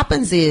 What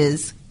happens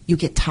is you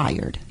get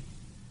tired.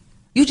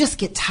 You just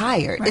get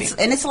tired. Right.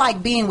 It's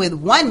like being with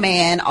one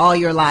man all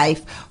your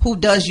life who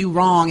does you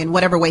wrong in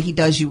whatever way he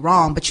does you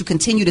wrong, but you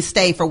continue to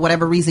stay for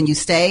whatever reason you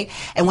stay.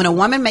 And when a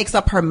woman makes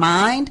up her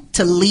mind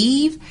to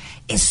leave,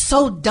 it's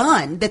so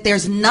done that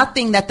there's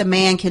nothing that the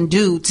man can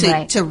do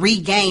to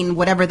regain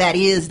whatever that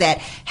is that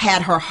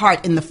had her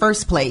heart in the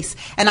first place.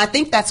 And I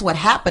think that's what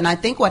happened. I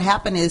think what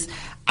happened is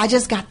I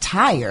just got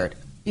tired.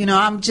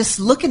 I'm just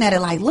looking at it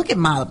like, look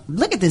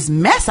at this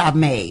mess I've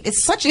made.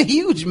 It's such a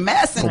huge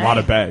mess. It's a lot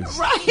of bags.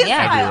 Right.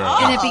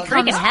 Yeah. And it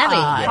becomes Freaking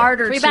heavy.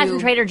 harder 3 bags from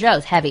Trader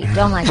Joe's, heavy.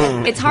 Don't like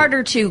it. It's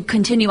harder to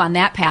continue on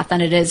that path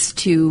than it is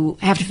to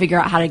have to figure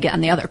out how to get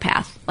on the other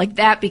path. Like,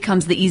 that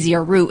becomes the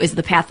easier route, is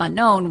the path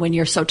unknown, when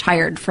you're so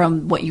tired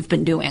from what you've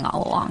been doing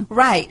all along.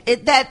 Right.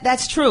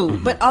 That's true.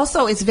 But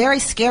also, it's very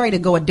scary to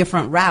go a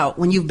different route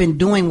when you've been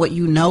doing what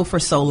you know for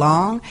so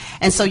long.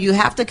 And so you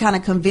have to kind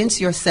of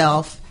convince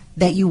yourself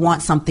that you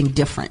want something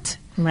different.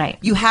 Right.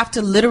 You have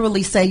to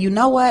literally say, you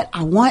know what?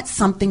 I want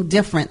something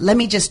different. Let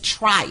me just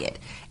try it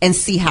and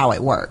see how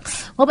it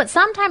works. Well, but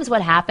sometimes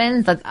what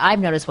happens, like I've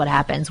noticed what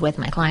happens with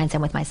my clients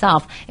and with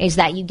myself, is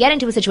that you get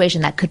into a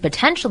situation that could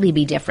potentially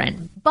be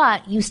different,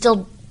 but you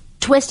still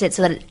twist it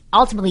so that it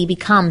ultimately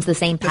becomes the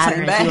same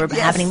pattern as you were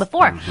happening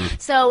before.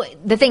 So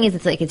the thing is,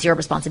 it's your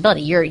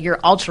responsibility. You're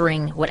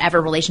altering whatever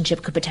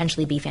relationship could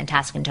potentially be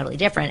fantastic and totally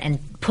different and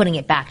putting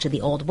it back to the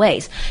old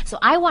ways. So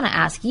I want to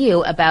ask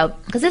you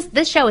about, because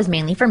this show is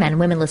mainly for men,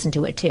 women listen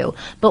to it too,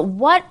 but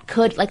what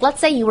could, like, let's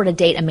say you were to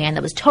date a man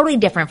that was totally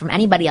different from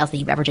anybody else that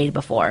you've ever dated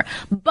before,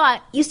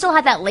 but you still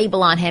had that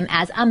label on him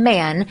as a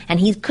man, and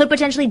he could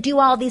potentially do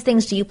all these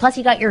things to you, plus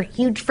you got your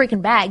huge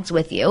freaking bags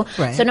with you.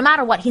 Right. So no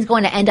matter what, he's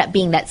going to end up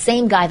being that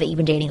same guy that you've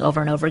been dating over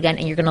and over again,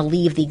 and you're going to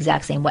leave the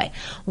exact same way.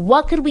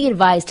 What could we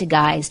advise to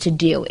guys to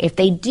do if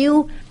they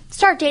do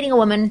start dating a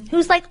woman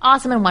who's like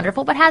awesome and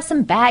wonderful but has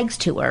some bags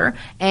to her,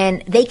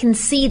 and they can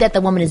see that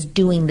the woman is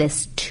doing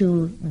this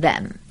to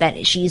them,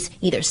 that she's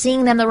either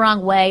seeing them the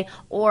wrong way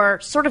or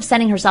sort of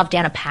sending herself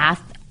down a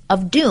path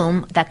of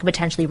doom that could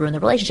potentially ruin the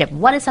relationship?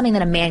 What is something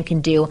that a man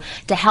can do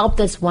to help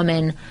this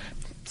woman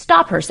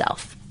stop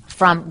herself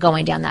from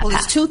going down that path?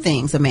 There's two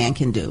things a man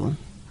can do.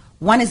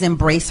 One is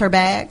embrace her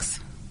bags.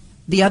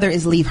 The other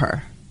is leave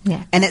her.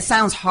 Yeah. And it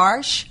sounds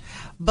harsh,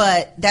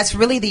 but that's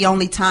really the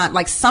only time.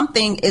 Like,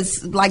 something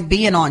is like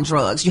being on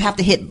drugs. You have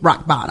to hit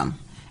rock bottom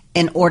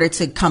in order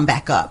to come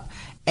back up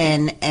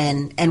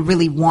and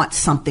really want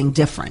something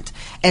different.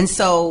 And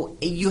so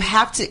you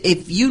have to,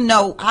 if you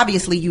know,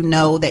 obviously you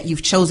know that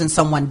you've chosen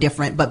someone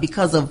different, but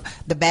because of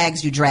the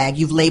bags you drag,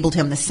 you've labeled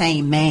him the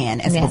same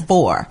man as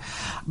before.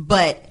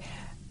 But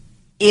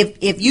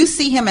if you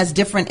see him as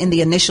different in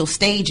the initial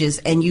stages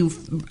and you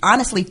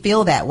honestly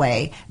feel that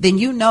way, then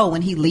you know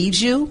when he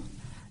leaves you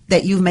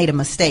that you've made a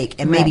mistake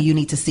and maybe you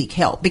need to seek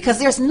help, because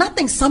there's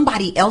nothing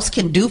somebody else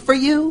can do for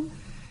you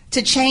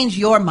to change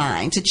your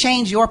mind, to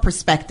change your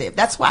perspective.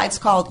 That's why it's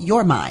called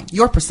your mind,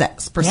 your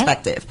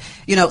perspective.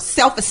 You know,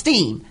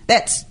 self-esteem,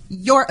 that's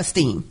your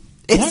esteem.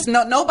 It's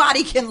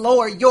nobody can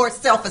lower your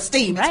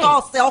self-esteem. It's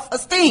called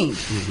self-esteem.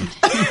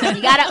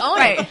 You got to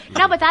own it.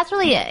 No, but that's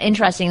really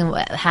interesting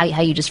how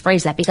you just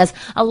phrase that, because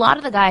a lot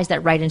of the guys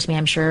that write into me,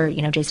 I'm sure,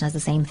 Jason has the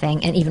same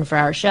thing, and even for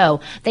our show,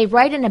 they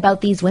write in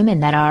about these women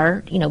that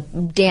are,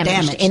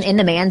 damaged. In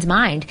the man's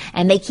mind,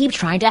 and they keep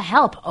trying to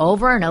help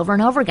over and over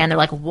and over again. They're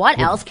like, what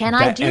else can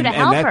I do to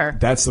help her?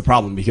 That's the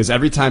problem, because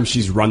every time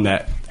she's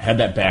had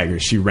that bag, or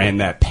she ran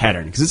that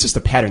pattern, because it's just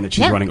a pattern that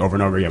she's running over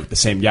and over again with the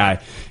same guy,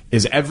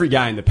 is every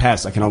guy in the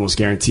past, I can almost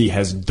guarantee,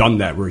 has done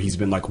that, where he's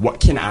been like, what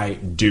can I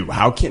do?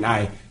 How can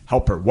I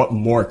help her? What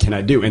more can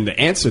I do? And the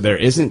answer there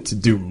isn't to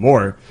do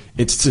more.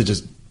 It's to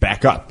just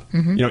back up.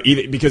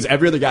 Because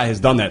every other guy has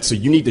done that. So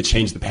you need to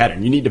change the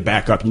pattern. You need to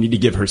back up. You need to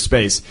give her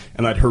space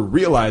and let her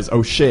realize,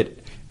 oh, shit,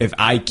 if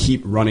I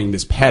keep running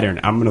this pattern,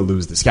 I'm going to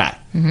lose this guy.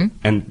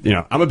 And,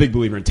 I'm a big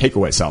believer in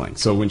takeaway selling.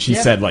 So when she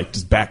said,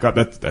 just back up,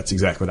 that's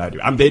exactly what I do.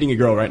 I'm dating a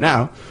girl right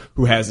now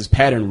who has this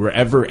pattern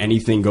wherever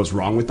anything goes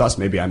wrong with us,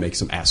 maybe I make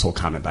some asshole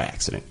comment by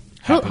accident.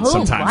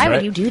 Sometimes, why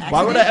would you do that?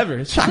 Why would I ever?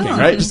 It's shocking,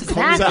 right? Just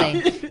comes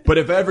out. But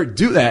if I ever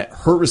do that,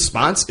 her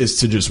response is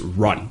to just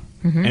run.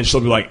 And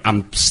she'll be like,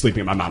 I'm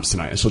sleeping at my mom's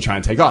tonight. And she'll try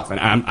and take off. And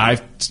I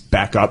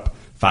back up.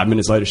 5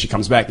 minutes later, she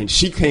comes back, and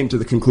she came to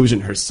the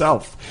conclusion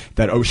herself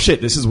that, oh,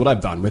 shit, this is what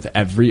I've done with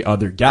every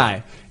other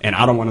guy, and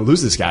I don't want to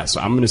lose this guy, so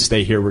I'm going to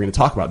stay here. We're going to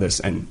talk about this.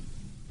 And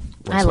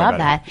I love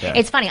that. Yeah.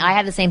 It's funny. I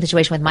have the same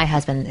situation with my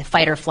husband,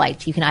 fight or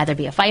flight. You can either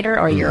be a fighter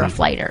or you're a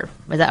flighter.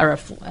 Or a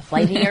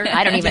flightier?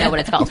 I don't even know what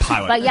it's called. A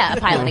pilot. But yeah,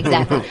 a pilot,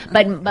 exactly.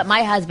 But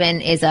my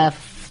husband is a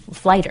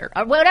flighter,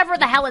 or whatever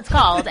the hell it's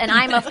called, and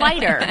I'm a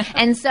fighter.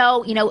 And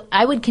so,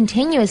 I would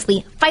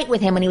continuously fight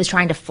with him when he was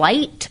trying to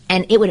flight,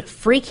 and it would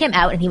freak him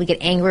out, and he would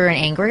get angrier and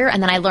angrier.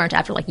 And then I learned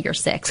after year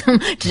 6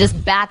 to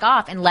just back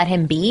off and let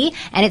him be.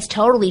 And it's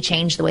totally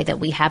changed the way that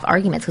we have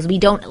arguments, because we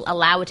don't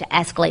allow it to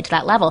escalate to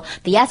that level.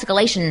 The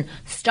escalation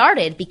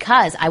started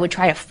because I would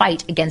try to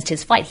fight against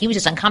his flight. He was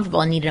just uncomfortable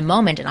and needed a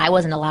moment, and I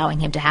wasn't allowing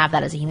him to have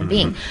that as a human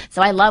being.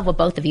 So I love what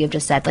both of you have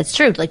just said. That's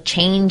true.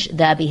 Change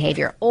the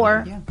behavior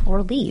or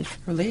leave.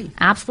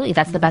 Absolutely.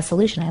 That's the best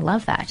solution. I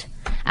love that.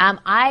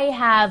 I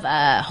have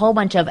a whole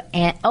bunch of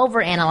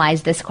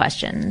overanalyze this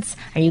questions.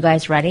 Are you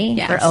guys ready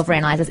for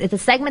overanalyze this? It's a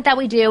segment that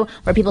we do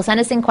where people send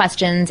us in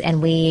questions,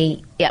 and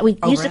we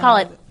used to call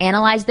it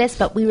analyze this,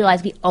 but we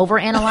realized we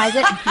overanalyze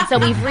it. So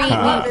we've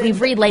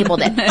relabeled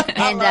it.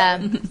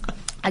 And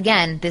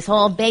again, this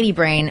whole baby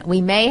brain,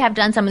 we may have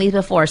done some of these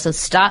before, so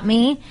stop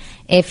me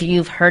if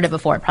you've heard it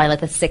before. Probably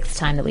the 6th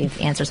time that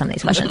we've answered some of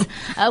these questions.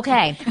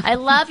 Okay. I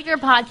love your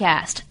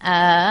podcast.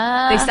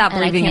 They stop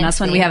believing in us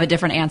when we have a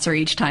different answer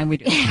each time we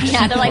do it.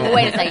 Yeah, they're like,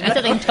 wait a second, you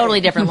said something totally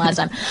different last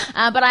time.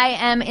 But I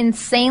am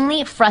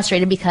insanely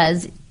frustrated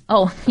because...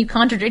 Oh, you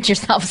contradict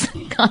yourselves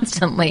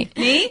constantly.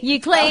 Me?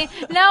 You claim...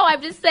 No,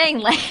 I'm just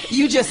saying...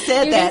 You just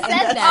said that.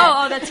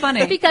 Oh, that's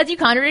funny. Because you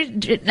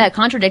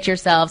contradict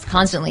yourselves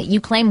constantly. You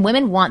claim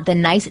women want the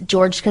nice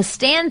George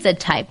Costanza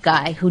type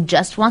guy who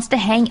just wants to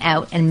hang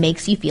out and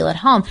makes you feel at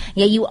home.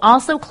 Yet you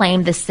also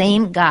claim the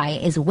same guy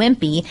is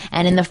wimpy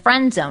and in the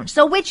friend zone.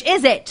 So which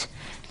is it?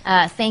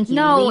 Thank you.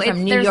 No, Lee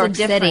from New York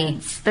City.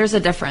 There's a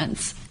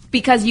difference.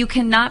 Because you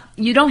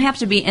don't have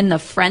to be in the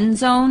friend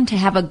zone to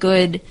have a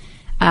good...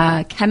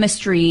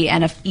 chemistry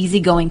and a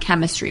easygoing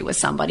chemistry with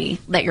somebody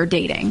that you're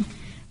dating.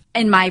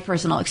 In my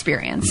personal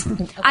experience,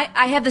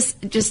 I have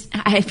this.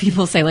 I have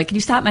people say, can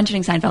you stop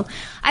mentioning Seinfeld?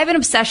 I have an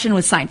obsession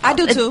with Seinfeld. I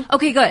do too.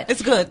 Okay, good.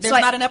 It's good. There's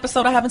not an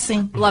episode I haven't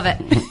seen. Love it.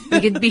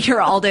 We could be here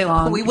all day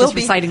long. We will just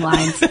reciting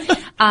lines.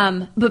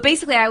 But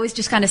basically, I always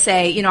just kind of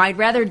say, I'd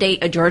rather date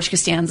a George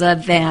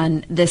Costanza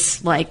than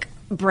this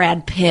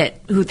Brad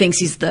Pitt who thinks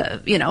he's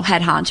the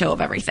head honcho of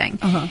everything.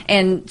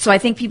 And so I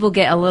think people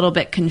get a little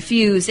bit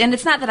confused, and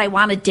it's not that I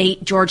want to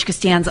date George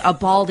Costanza, a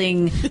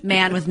balding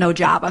man with no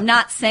job. I'm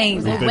not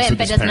saying that. Wimp,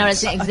 it doesn't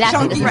notice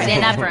exactly, doesn't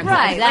stand up for himself.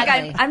 Right.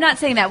 Exactly. I'm not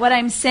saying that. What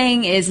I'm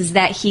saying is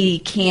that he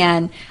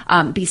can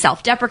be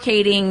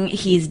self-deprecating.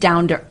 He's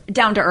down to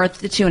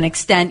earth to an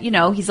extent.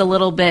 He's a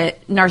little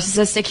bit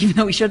narcissistic, even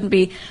though he shouldn't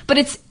be.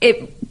 But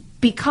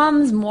it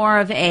becomes more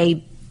of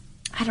a...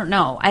 I don't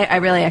know. I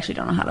really actually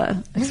don't know how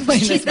to explain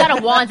it. She's got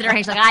a wand in her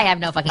hand. She's like, I have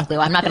no fucking clue.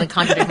 I'm not going to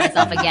contradict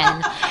myself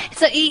again.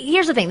 So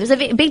here's the thing. There's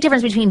a big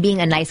difference between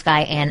being a nice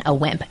guy and a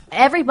wimp.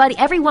 Every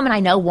woman I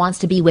know wants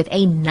to be with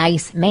a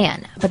nice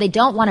man, but they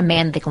don't want a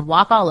man that they can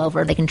walk all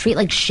over, they can treat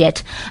like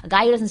shit, a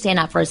guy who doesn't stand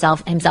up for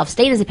himself,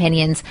 state his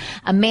opinions,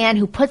 a man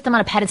who puts them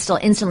on a pedestal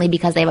instantly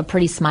because they have a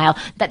pretty smile.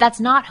 That's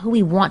not who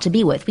we want to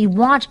be with. We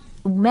want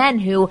men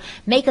who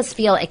make us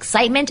feel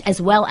excitement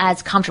as well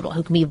as comfortable,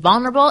 who can be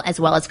vulnerable as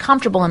well as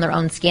comfortable in their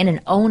own skin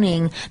and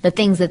owning the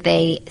things that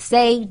they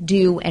say,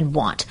 do, and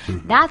want.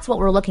 That's what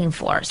we're looking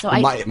for. So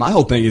my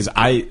whole thing is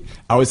I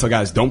always tell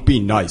guys, don't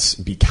be nice,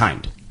 be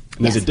kind.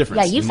 And there's a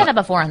difference. Yeah, you've said it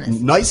before on this.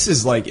 Nice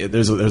is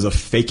there's a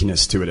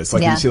fakeness to it. It's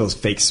you see those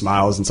fake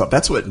smiles and stuff.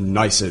 That's what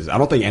nice is. I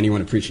don't think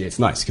anyone appreciates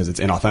nice because it's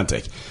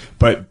inauthentic.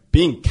 But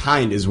being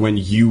kind is when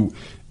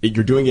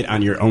you're doing it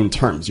on your own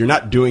terms. You're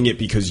not doing it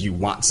because you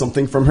want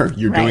something from her.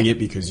 You're doing it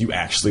because you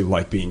actually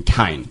like being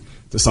kind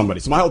to somebody.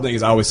 So my whole thing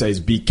is I always say is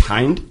be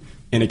kind,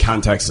 in a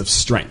context of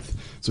strength.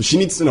 So she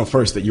needs to know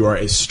first that you are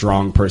a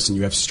strong person.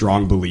 You have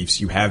strong beliefs.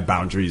 You have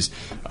boundaries.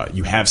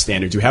 You have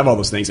standards. You have all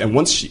those things. And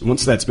once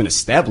that's been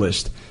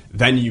established,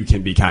 then you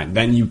can be kind.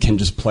 Then you can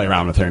just play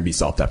around with her and be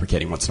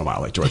self-deprecating once in a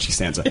while, like George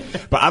Costanza.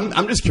 But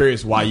I'm just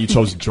curious why you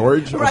chose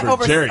George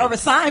over Jerry. Over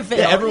Seinfeld.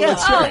 Yeah,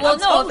 everyone's Jerry. Oh, well,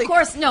 no, of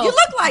course, no. You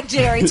look like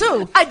Jerry,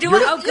 too. I do.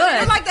 Oh, good.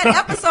 You're like that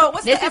episode.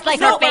 What's This the is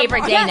like episode her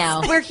favorite day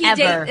now. Where he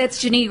ever.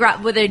 it's Janine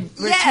Groff. Were they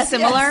too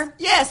similar?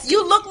 Yes,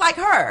 you look like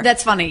her.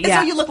 That's funny, And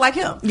yeah. so you look like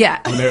him.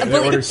 Yeah. When they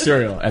order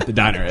cereal at the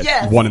diner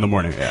at 1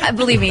 a.m. Yeah.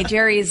 Believe me,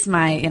 Jerry's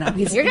my,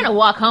 he's... You're going to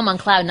walk home on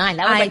cloud 9.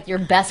 That was like your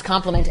best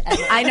compliment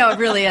ever. I know, it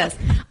really is.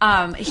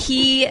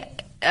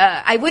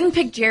 I wouldn't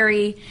pick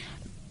Jerry,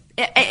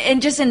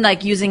 and just in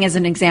like using as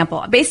an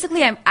example.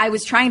 Basically, I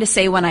was trying to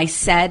say when I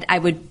said I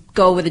would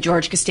go with a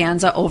George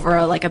Costanza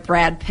over like a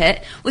Brad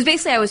Pitt, was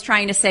basically I was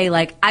trying to say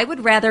like I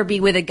would rather be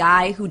with a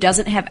guy who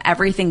doesn't have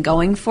everything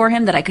going for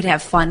him that I could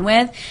have fun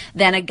with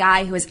than a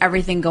guy who has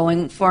everything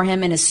going for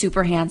him and is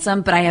super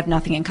handsome, but I have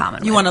nothing in common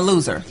with. You want a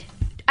loser.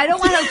 I don't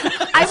want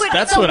to. I would.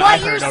 That's so what what I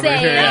you're heard over saying?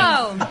 here.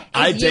 No,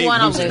 I date you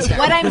want a losers. loser.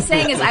 what I'm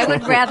saying is I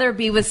would rather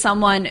be with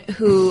someone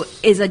who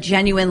is a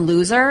genuine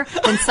loser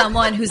than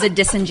someone who's a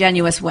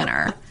disingenuous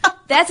winner.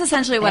 That's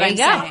essentially what There I'm you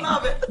go. saying.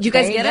 Love it. You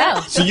guys There you get go.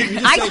 it? So you're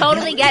I saying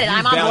totally get it.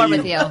 I'm on board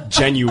with value you.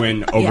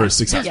 Genuine over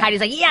success. Heidi's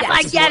like, yes,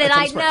 I get it.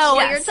 I comes know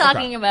what Yes. you're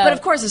talking about. But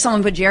of course, if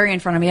someone put Jerry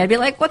in front of me, I'd be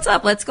like, "What's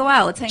up? Let's go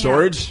out. Let's hang out."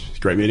 George,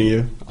 great meeting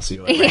you. I'll see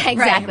you later. Yeah,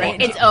 exactly.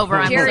 Right. It's over.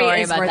 I'm Jerry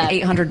sorry is about worth that.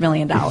 $800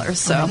 million.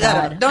 So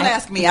Don't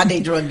ask me. I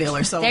date drug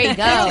dealers. So There you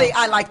go. clearly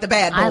I like the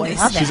bad I boys.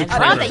 love She's a that.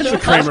 I love Kramer. that you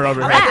She's a Kramer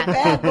over I here. like the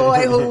bad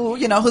boy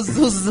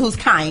who's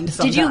kind.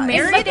 Sometimes. Did you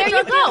marry But there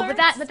you go. But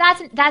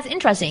that's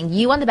interesting.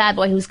 You want the bad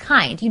boy who's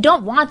kind. You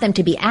don't want them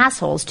to be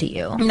assholes to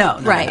you. No,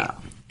 right. no.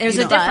 There's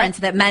a difference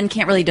that men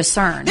can't really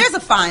discern. There's a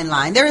fine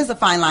line. There is a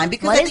fine line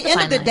because What at is the the end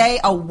fine of the line? day,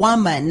 a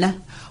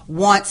woman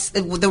wants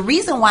the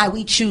reason why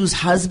we choose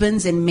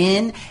husbands and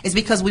men is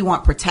because we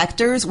want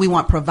protectors, we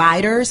want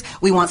providers,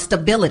 we want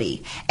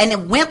stability, and the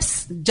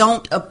wimps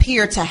don't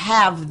appear to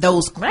have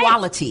those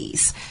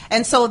qualities.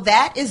 And so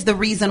that is the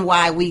reason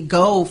why we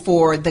go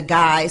for the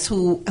guys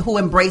who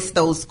embrace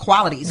those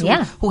qualities,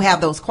 who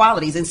have those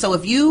qualities. And so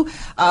if you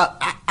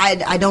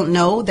I don't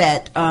know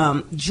that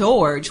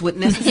George would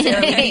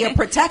necessarily be a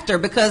protector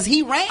because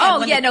he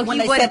ran when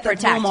they set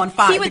the room on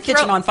fire, the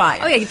kitchen on fire.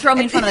 Oh yeah, he'd throw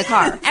me in front of the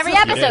car. Every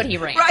episode he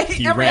ran. Right.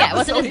 He Every ran. Yeah, it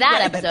wasn't just that he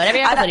ran. episode. Every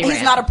episode he He's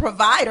ran. not a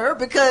provider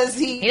because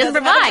he doesn't have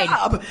a provide.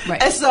 job.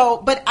 Right. And so,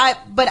 but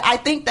I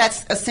think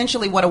that's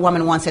essentially what a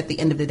woman wants at the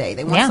end of the day.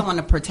 They want someone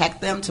to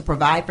protect them, to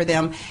provide for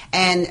them,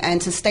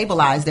 and to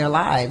stabilize their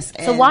lives.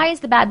 So why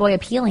is the bad boy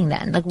appealing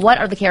then? Like, what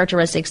are the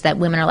characteristics that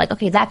women are like,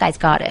 okay, that guy's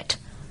got it?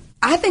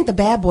 I think the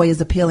bad boy is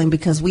appealing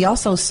because we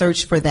also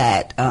search for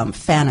that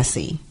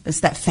fantasy. It's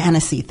that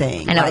fantasy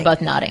thing. I know we're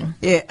both nodding.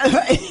 Yeah,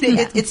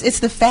 it's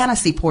the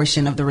fantasy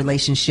portion of the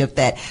relationship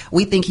that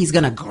we think he's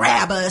going to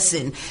grab us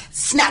and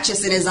snatch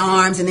us in his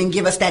arms and then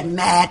give us that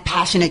mad,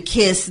 passionate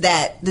kiss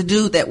that the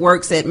dude that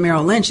works at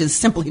Merrill Lynch is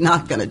simply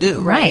not going to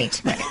do.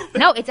 Right.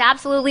 No, it's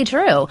absolutely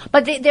true.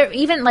 But they're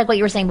even like what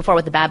you were saying before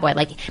with the bad boy.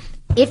 Like,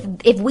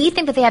 if we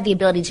think that they have the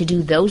ability to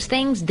do those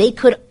things, they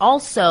could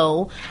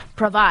also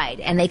provide,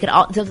 and they could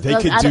do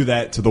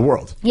that to the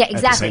world. Yeah, exactly.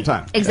 At the same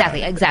time.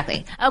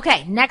 Exactly.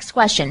 Okay, next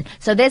question.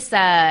 So this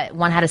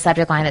one had a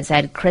subject line that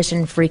said,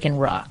 "Christian freaking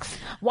rocks."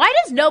 Why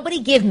does nobody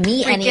give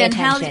me any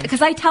attention?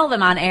 Because I tell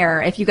them on air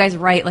if you guys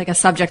write like a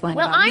subject line.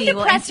 Well, about I'm me,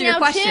 we'll depressed answer your now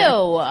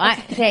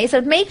question. too. Okay,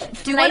 so make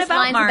Do nice what about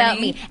lines about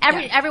Marnie? me.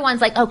 Yeah.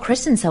 Everyone's like, "Oh,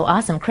 Kristen's so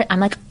awesome." I'm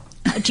like,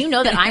 do you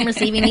know that I'm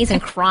receiving these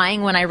and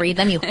crying when I read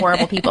them? You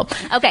horrible people.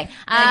 Okay,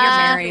 you're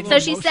married. So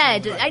she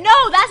said, "I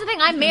know that's the thing.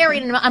 I'm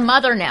married and a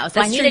mother now,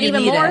 so That's I need true, it you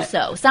even need more it.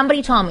 so."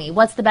 Somebody told me,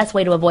 "What's the best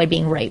way to avoid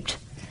being raped?"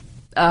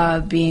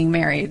 Being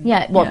married.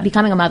 Yeah, well,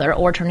 becoming a mother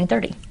or turning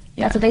 30.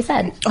 That's what they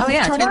said. Oh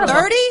yeah, Turning totally.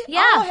 30?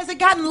 Yeah. Oh, has it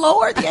gotten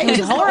lower? The age It was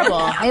is horrible.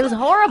 It was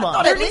horrible.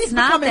 30 is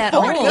not that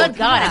becoming old. 40. Good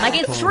God! I'm like,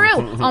 it's true.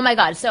 Oh my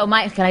God! So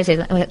can I say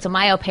something? So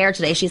my au pair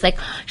today, she's like,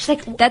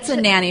 That's a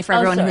nanny for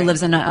everyone who sorry.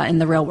 lives in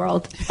the real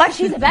world. But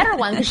she's a better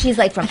one because she's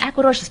like from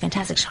Ecuador. She's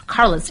fantastic.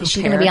 Carla's she's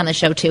going to be on the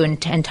show too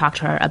and talk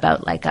to her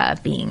about like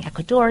being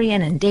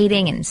Ecuadorian and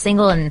dating and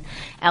single in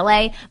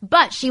L.A.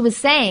 But she was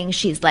saying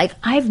she's like,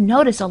 I've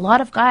noticed a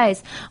lot of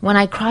guys when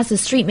I cross the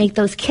street make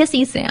those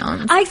kissy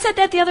sounds. I said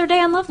that the other day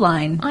on Loveline.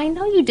 I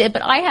know you did,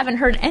 but I haven't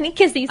heard any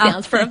kissy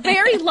sounds for a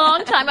very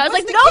long time. I was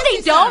like, the no, they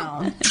kissy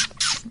don't.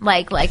 sound?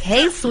 Like,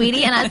 hey,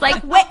 sweetie. And I was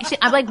like, wait.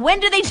 I'm like, when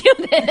do they do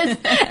this?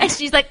 And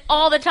she's like,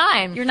 all the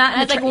time. You're not.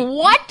 And I was like,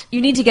 what?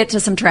 You need to get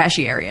to some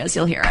trashy areas.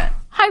 You'll hear it.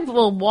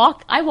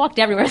 I walked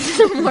everywhere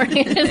this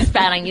morning and just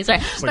spat on you. Sorry.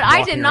 It's but like I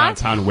walking did around not.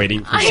 town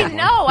waiting for I someone.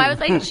 know. I was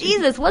like,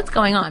 Jesus, what's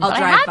going on? I'll But I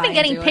drive have by been and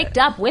getting do picked it.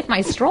 up with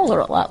my stroller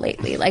a lot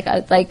lately. Like, I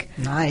was like,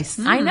 Nice.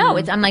 I know.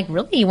 I'm like,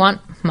 really? You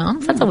want Well,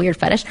 that's a weird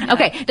fetish.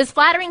 Okay, does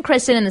flattering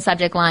Kristen in the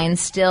subject line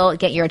still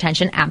get your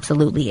attention?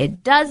 Absolutely,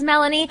 it does,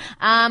 Melanie.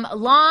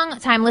 Long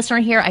time listener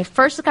here. I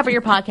first discovered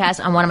your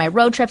podcast on one of my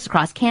road trips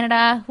across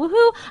Canada.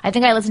 Woohoo! I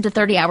think I listened to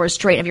 30 hours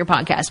straight of your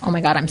podcast. Oh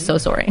my God, I'm so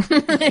sorry.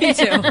 Me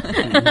too.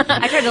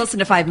 I tried to listen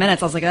to 5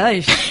 minutes. I was like,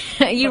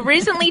 oh. You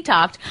recently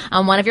talked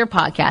on one of your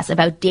podcasts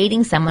about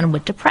dating someone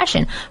with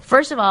depression.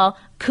 First of all,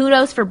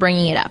 kudos for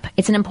bringing it up.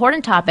 It's an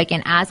important topic,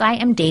 and as I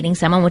am dating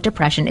someone with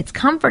depression, it's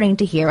comforting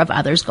to hear of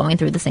others going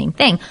through the same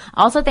thing.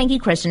 Also, thank you,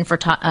 Kristen, for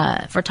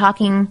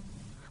talking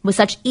with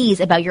such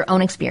ease about your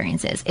own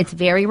experiences. It's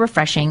very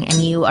refreshing, and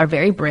you are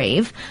very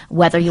brave,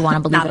 whether you want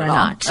to believe it or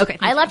not. Okay,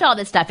 I left all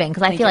this stuff in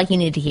because I feel like you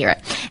needed to hear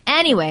it.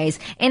 Anyways,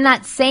 in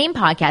that same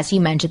podcast,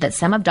 you mentioned that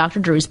some of Dr.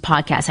 Drew's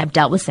podcasts have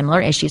dealt with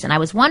similar issues, and I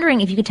was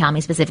wondering if you could tell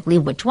me specifically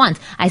which ones.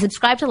 I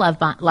subscribe to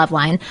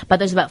Loveline, but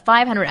there's about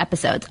 500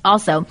 episodes.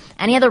 Also,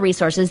 any other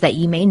resources that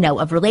you may know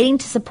of relating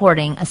to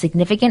supporting a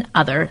significant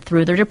other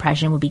through their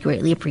depression would be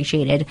greatly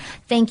appreciated.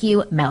 Thank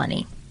you,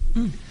 Melanie.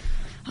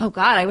 Oh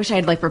God, I wish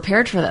I had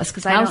prepared for this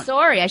because I'm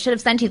sorry. I should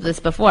have sent you this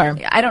before.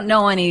 I don't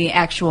know any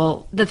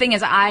actual. The thing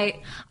is,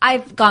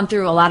 I've gone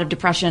through a lot of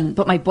depression,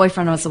 but my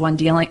boyfriend was the one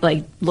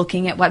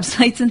looking at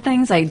websites and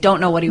things. I don't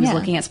know what he was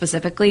looking at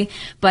specifically,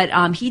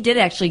 but he did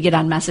actually get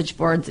on message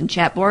boards and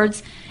chat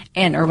boards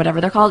or whatever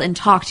they're called and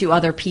talk to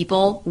other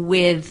people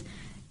with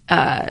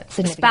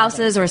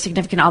spouses or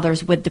significant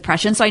others with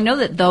depression. So I know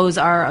that those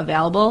are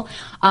available.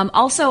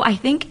 Also, I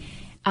think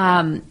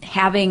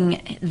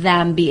having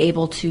them be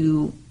able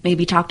to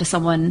maybe talk to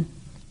someone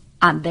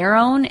on their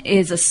own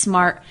is a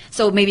smart.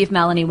 So maybe if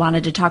Melanie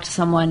wanted to talk to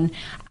someone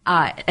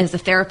as a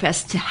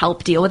therapist to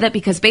help deal with it,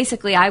 because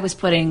basically I was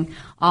putting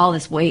all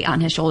this weight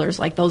on his shoulders.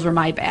 Those were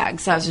my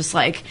bags. So I was just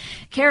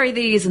carry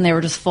these, and they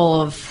were just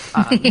full of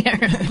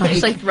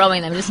just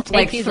throwing them. Just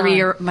take these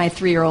my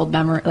 3-year-old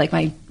memory,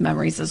 my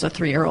memories as a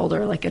 3-year-old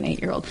or an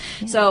 8-year-old.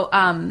 Yeah. So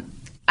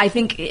I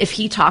think if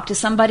he talked to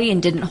somebody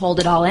and didn't hold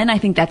it all in, I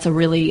think that's a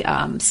really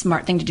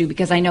smart thing to do,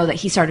 because I know that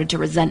he started to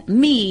resent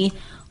me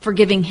for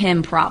giving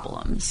him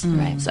problems.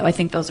 Right. So I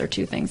think those are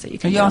two things that you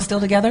can do. Are y'all still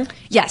together?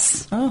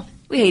 Yes. Oh.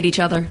 We hate each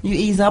other. You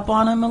ease up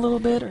on him a little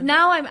bit? Or?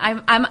 No,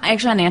 I'm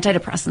actually on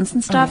antidepressants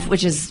and stuff,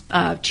 which has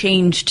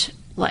changed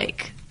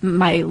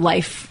my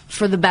life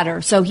for the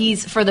better. So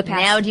he's for the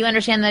past. Now, do you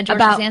understand the George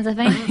Costanza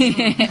thing?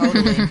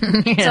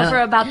 Totally. So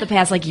for about the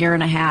past year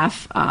and a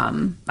half,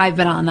 I've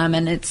been on them,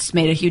 and it's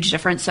made a huge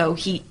difference. So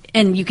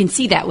and you can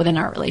see that within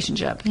our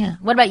relationship. Yeah.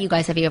 What about you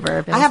guys? Have you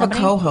ever been I have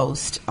somebody? A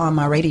co-host on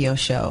my radio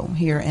show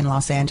here in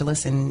Los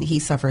Angeles, and he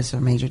suffers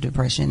from major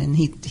depression, and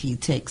he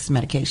takes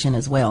medication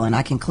as well. And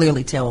I can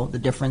clearly tell the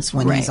difference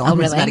when he's on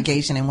his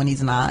medication and when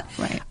he's not.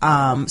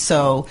 Right.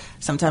 So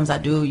sometimes I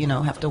do,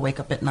 have to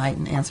wake up at night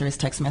and answer his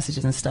text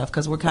messages and stuff,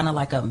 because we're kind of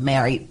like a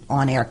married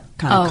on-air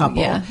kind of couple.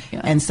 Yeah.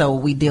 And so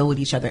we deal with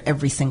each other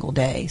every single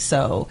day.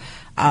 So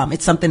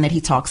it's something that he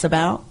talks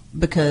about,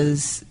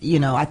 because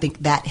I think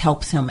that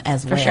helps him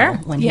as well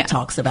when he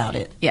talks about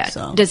it. Yeah.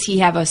 So. Does he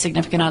have a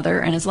significant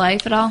other in his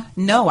life at all?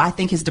 No, I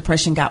think his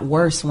depression got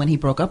worse when he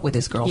broke up with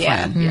his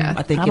girlfriend. Yeah.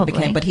 I think Probably. it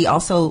became. But he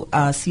also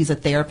sees a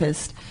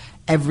therapist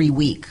every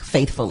week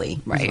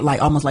faithfully, right?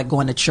 Almost like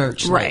going to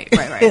church, right.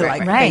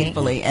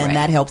 Faithfully, and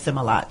that helps him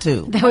a lot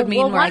too. That would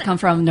mean where I come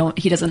from, no,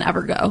 he doesn't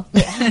ever go.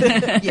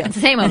 It's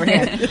the same over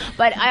here.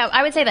 But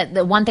I would say that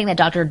the one thing that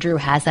Dr. Drew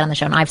has said on the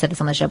show, and I've said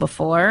this on the show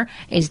before,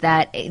 is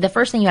that the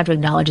first thing you have to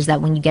acknowledge is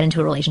that when you get into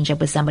a relationship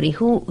with somebody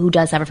who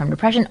does suffer from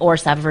depression or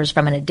suffers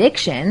from an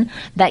addiction,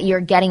 that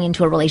you're getting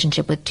into a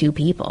relationship with two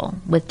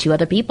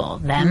other people,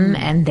 them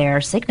and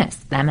their sickness,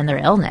 them and their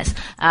illness,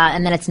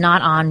 and then it's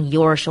not on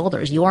your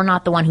shoulders. You're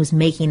not the one who's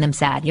making them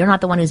sad. You're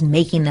not the one who's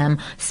making them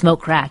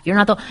smoke crack. You're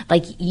not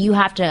you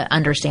have to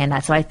understand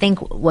that. So I think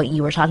what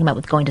you were talking about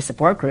with going to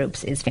support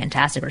groups is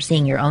fantastic, or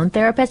seeing your own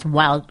therapist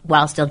while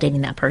still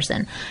dating that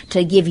person,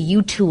 to give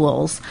you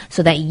tools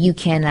so that you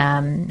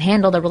can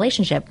handle the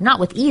relationship, not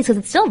with ease, because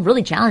it's still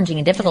really challenging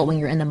and difficult when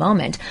you're in the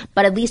moment,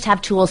 but at least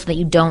have tools so that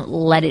you don't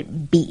let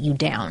it beat you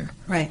down.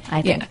 Right.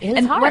 I think it's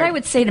and hard. what I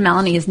would say to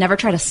Melanie is never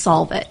try to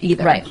solve it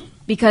either. Right.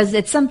 Because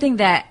it's something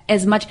that,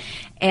 as much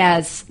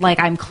as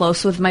I'm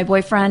close with my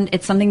boyfriend,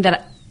 it's something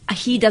that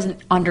he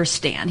doesn't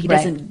understand. He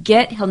doesn't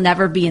get. He'll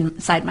never be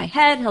inside my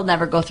head. He'll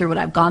never go through what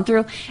I've gone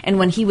through. And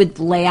when he would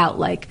lay out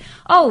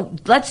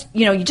let's,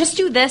 you just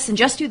do this and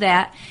just do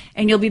that,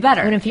 and you'll be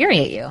better. It would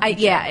infuriate you.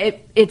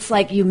 It's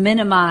like you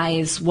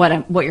minimize what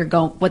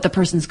the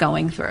person's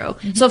going through.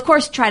 Mm-hmm. So of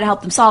course, try to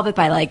help them solve it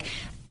by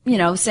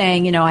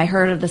saying, I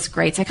heard of this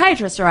great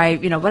psychiatrist, or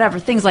whatever,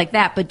 things like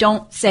that. But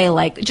don't say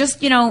just,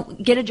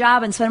 get a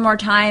job and spend more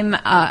time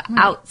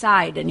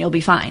outside and you'll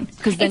be fine.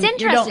 Because it's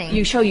interesting.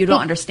 You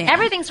don't understand.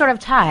 Everything's sort of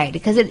tied,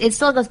 because it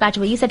still goes back to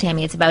what you said,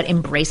 Tammy. It's about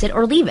embrace it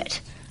or leave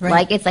it. Right.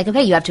 Like, it's like,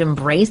 okay, you have to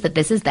embrace that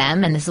this is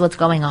them and this is what's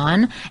going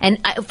on. And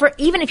for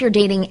even if you're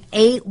dating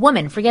a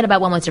woman, forget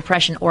about one with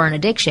depression or an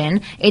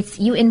addiction, it's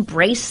you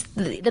embrace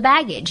the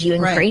baggage. You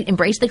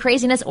embrace the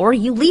craziness, or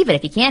you leave it.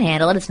 If you can't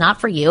handle it, it's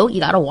not for you. You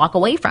got to walk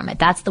away from it.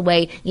 That's the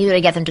way either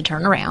to get them to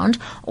turn around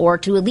or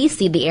to at least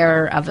see the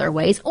error of their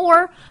ways,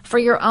 or for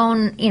your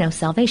own,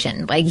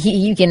 salvation. Like,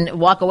 you can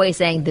walk away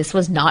saying, this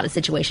was not a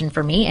situation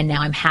for me, and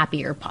now I'm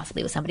happier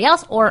possibly with somebody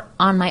else or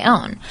on my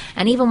own.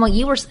 And even what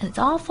you were, it's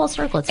all full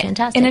circle. It's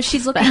fantastic. And if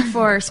she's looking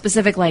for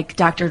specific, like,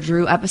 Dr.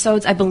 Drew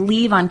episodes, I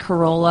believe on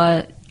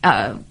Carolla.com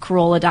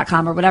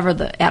or whatever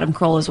the Adam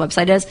Carolla's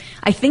website is,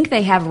 I think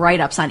they have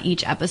write-ups on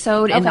each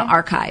episode in the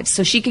archives.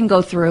 So she can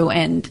go through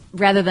and,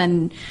 rather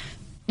than,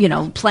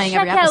 playing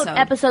every episode. Check out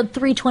episode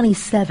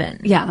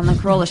 327. Yeah, on the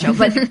Carolla show.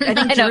 But I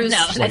think Drew's,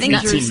 I think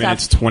 19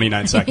 minutes,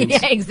 29 seconds.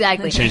 Yeah,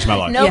 exactly. Changed my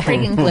life. No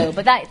freaking clue.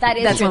 But that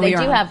is That's true. They do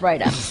on. have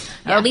write-ups.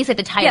 Or at least at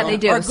the title. Yeah, they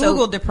do. Or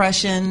Google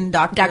depression,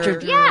 Dr.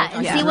 Drew. Yeah,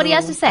 and see what he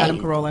has to say. Adam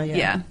Carolla,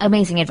 Yeah.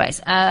 Amazing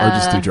advice. Or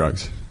just do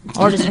drugs.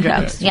 Or just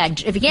drugs. Yeah,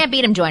 if you can't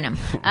beat him, join him.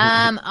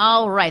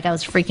 All right, that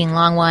was a freaking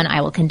long one.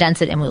 I will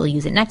condense it and we'll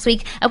use it next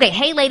week. Okay,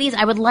 hey ladies,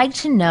 I would like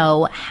to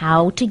know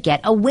how to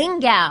get a wing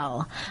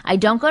gal. I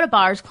don't go to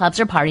bars, clubs,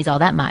 or parties all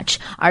that much.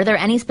 Are there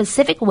any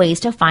specific ways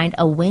to find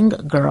a wing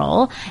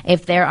girl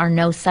if there are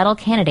no subtle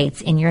candidates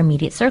in your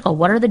immediate circle?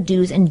 What are the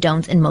do's and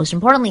don'ts? And most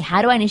importantly,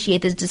 how do I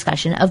initiate this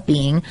discussion of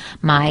being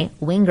my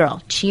wing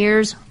girl?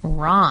 Cheers,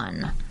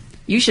 Ron.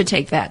 You should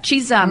take that.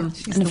 She's an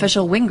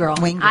official wing girl.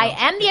 I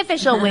am the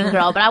official wing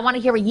girl, but I want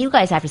to hear what you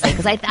guys have to say,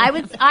 because I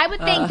would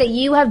think that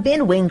you have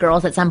been wing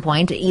girls at some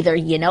point. Either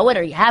you know it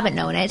or you haven't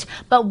known it.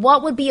 But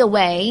what would be a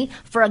way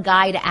for a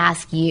guy to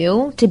ask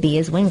you to be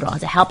his wing girl,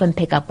 to help him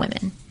pick up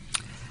women?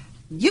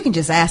 You can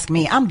just ask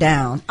me. I'm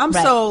down. I'm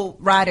so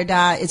ride or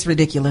die. It's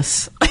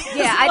ridiculous.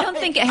 Yeah, I don't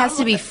think it has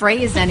to be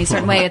phrased any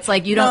certain way. It's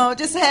like you don't. No,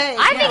 just hey.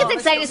 I think it's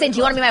exciting to say, do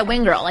you want to be my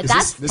wing girl? Like,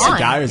 that's this fun. a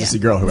guy or is this a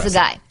girl who It's has a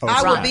guy.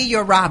 I will be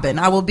your Robin.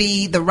 I will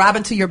be the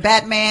Robin to your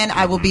Batman.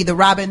 I will be the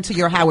Robin to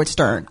your Howard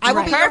Stern. I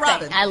will be your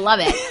Robin. I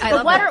love it.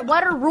 But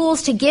what are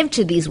rules to give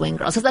to these wing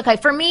girls? Because,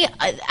 like, for me,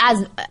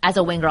 as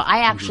a wing girl,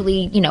 I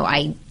actually,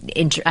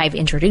 I've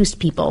introduced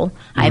people.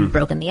 I've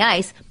broken the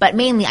ice, but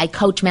mainly I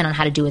coach men on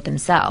how to do it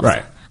themselves.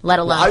 Right. Let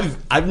alone. Well,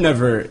 I've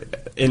never,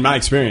 in my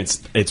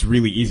experience, it's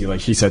really easy, like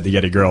she said, to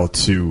get a girl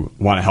to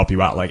want to help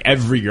you out. Like,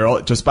 every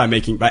girl, just by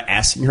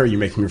asking her, you're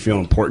making her feel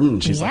important,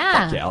 and she's like,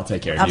 fuck yeah, I'll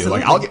take care of you.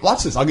 Like,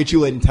 watch this. I'll get you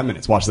laid in 10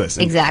 minutes. Watch this.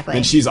 And, exactly.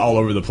 And she's all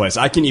over the place.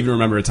 I can even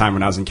remember a time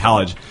when I was in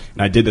college,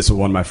 and I did this with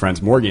one of my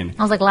friends, Morgan.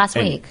 I was like, last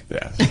week.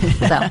 Yeah.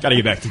 Got to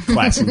get back to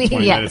class in 20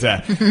 minutes.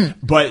 Yeah.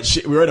 But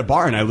we were at a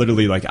bar, and I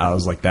literally, I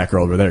was like, that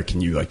girl over there,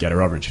 can you, get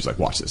her over? And she was like,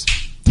 watch this.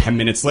 10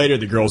 minutes later,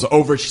 the girl's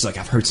over. She's like,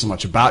 I've heard so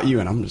much about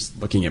you. And I'm just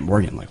looking at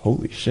Morgan like,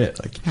 holy shit.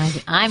 Like,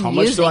 I'm how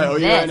much do I owe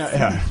you right now? this.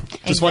 Yeah.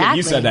 Just funny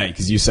you said that,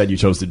 because you said you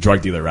chose the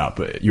drug dealer route,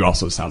 but you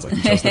also sounds like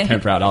you chose the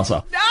pimp route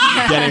also.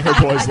 Getting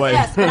her boys laid.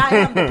 Yes, but I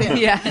am the pimp.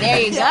 Yeah. There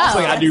you go. It's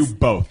like I do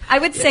both. I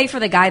would say for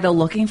the guy, though,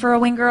 looking for a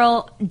wing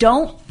girl,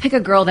 don't pick a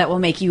girl that will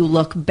make you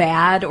look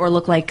bad or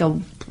look like a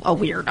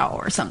weirdo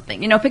or something.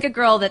 Pick a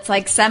girl that's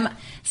like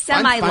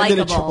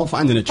semi-likable.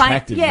 Find an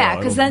attractive girl. Yeah,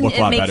 because then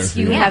it makes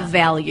you have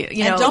value.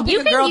 And don't pick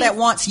a girl that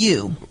wants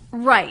you.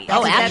 Right.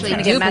 Oh, actually,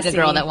 that's do gonna pick a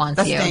girl that wants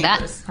That's you.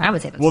 dangerous. I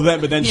would say that's Well,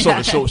 but then she'll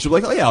be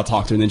like, oh yeah, I'll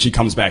talk to her. And then she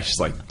comes back. She's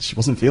like, she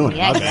wasn't feeling it.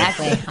 Yeah, Okay.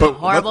 exactly. But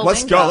Horrible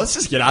let's wing go. girl. Let's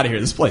just get out of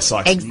here. This place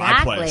sucks. It's my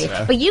Exactly. place.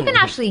 Yeah. But you can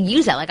actually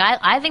use that. Like,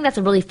 I think that's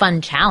a really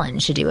fun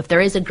challenge to do. If there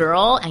is a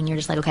girl and you're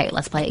just like, okay,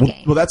 let's play a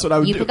game. Well, that's what I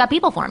would do. You pick up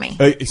people for me.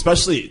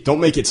 Especially,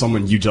 don't make it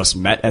someone you just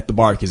met at the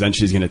bar, because then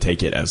she's going to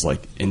take it as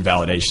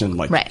invalidation.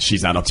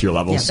 She's not up to your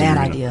level. Yeah, so bad you're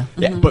gonna, idea.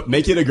 Yeah, but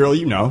make it a girl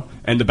you know.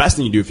 And the best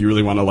thing you do if you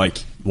really want to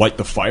light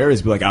the fire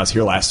is be like, I was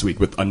here last week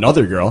with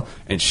another girl,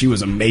 and she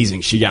was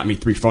amazing. She got me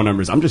 3 phone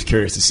numbers. I'm just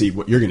curious to see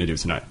what you're going to do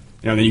tonight.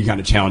 And then you kind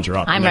of challenge her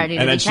up. I'm ready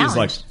to And be then she's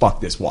like, challenged. fuck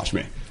this, watch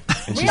me.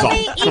 And she's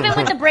Really? off. Even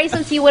with the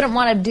bracelets, you wouldn't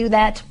want to do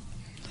that?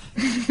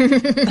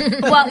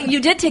 Well, you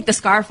did take the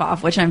scarf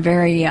off, which I'm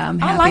very happy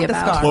like the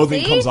about. scarf.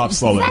 Clothing See? comes off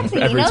slowly. Sexy.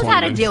 He Every knows 20 how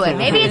to minutes. do it.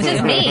 Maybe it's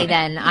just me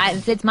then.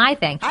 It's my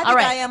thing. I All think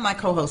right. I am my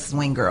co-host's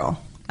wing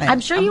girl. I'm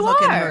sure you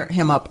looking are.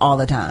 him up all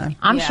the time.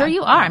 I'm sure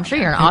you are. I'm sure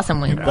you're an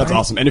awesome wing girl. That's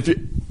awesome. And if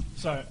you...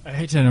 Sorry, I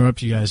hate to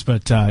interrupt you guys,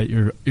 but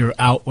you're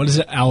out. What is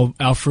it? Al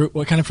fruit?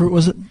 What kind of fruit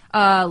was it?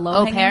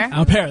 Low pear?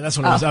 Al pear. That's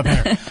what it was. Al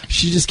pear.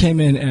 She just came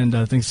in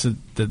and thinks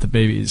that the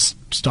baby is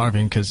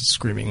starving because it's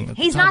screaming. at the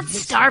He's top not of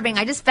his- starving.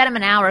 I just fed him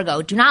an hour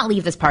ago. Do not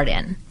leave this part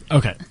in.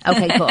 Okay.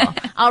 Okay, cool.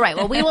 All right.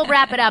 Well, we will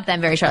wrap it up then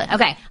very shortly.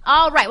 Okay.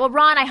 All right. Well,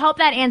 Ron, I hope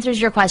that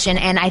answers your question.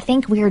 And I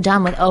think we are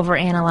done with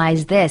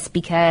Overanalyze This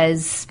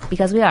because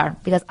we are.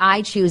 Because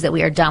I choose that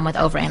we are done with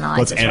Overanalyze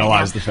Let's This right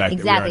analyze now. the fact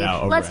that we are exactly.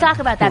 now Let's talk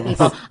about that,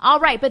 people. All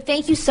right. But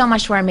thank you so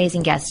much to our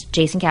amazing guest,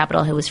 Jason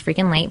Capital, who was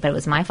freaking late, but it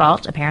was my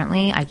fault.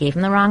 Apparently, I gave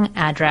him the wrong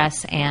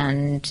address,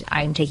 and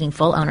I'm taking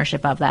full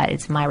ownership of that.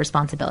 It's my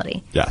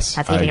responsibility. Yes,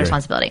 That's I taking agree.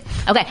 responsibility.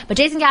 Okay, but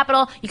Jason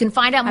Capital, you can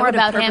find out more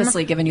about him.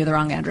 Purposely given you the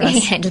wrong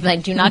address. Just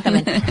like, do not come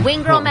in.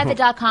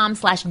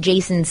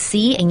 winggirlmethod.com/Jason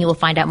C, and you will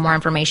find out more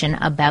information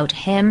about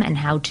him and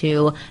how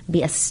to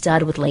be a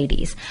stud with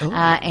ladies.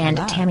 And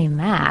Tammy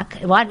Mack,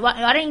 why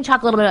don't you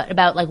talk a little bit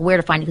about like where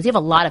to find you? Because you have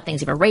a lot of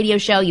things. You have a radio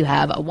show, you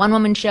have a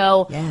one-woman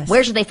show. Yes.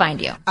 Where should they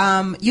find you?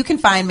 You can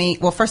find me,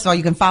 well, first of all,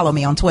 you can follow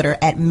me on Twitter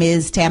at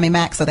Ms. Tammy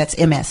Mack. So that's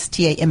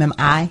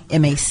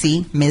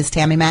MSTAMMIMAC, Ms.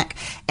 Tammy Mack.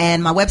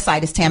 And my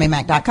website is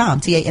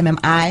TammyMack.com,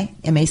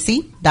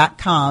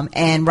 TammyMac.com.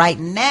 And right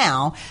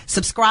now,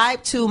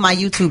 subscribe to my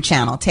YouTube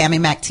channel, Tammy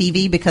Mack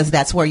TV, because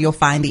that's where you'll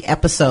find the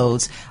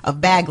episodes of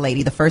Bag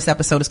Lady. The first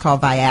episode is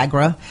called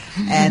Viagra,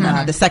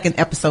 and the second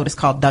episode is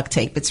called Duct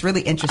Tape. It's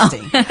really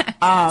interesting.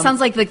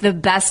 Sounds like the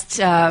best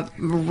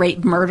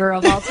rape murder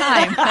of all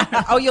time.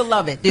 Oh, you'll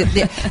love it.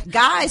 The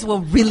guys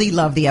will really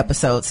love the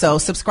episode. So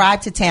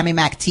subscribe to Tammy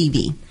Mack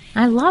TV.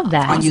 I love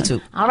that. On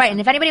YouTube. All right.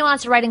 And if anybody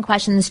wants to write in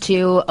questions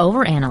to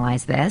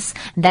overanalyze this,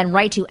 then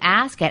write to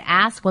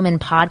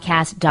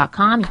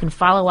ask@askwomenpodcast.com. You can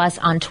follow us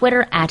on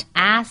Twitter at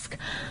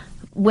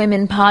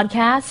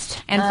askwomenpodcast.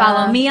 And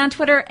follow me on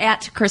Twitter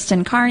at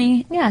Kristen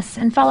Carney. Yes,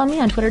 and follow me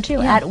on Twitter too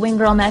at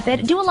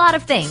WingGirlMethod. Do a lot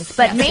of things,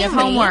 but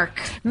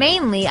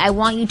mainly I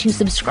want you to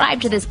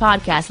subscribe to this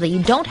podcast so that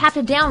you don't have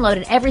to download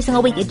it every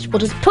single week. It will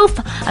just poof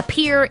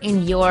appear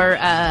in your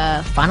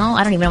funnel.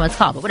 I don't even know what it's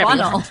called, but whatever.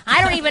 Funnel.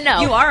 I don't even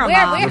know. You are a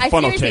mom.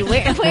 Seriously,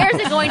 where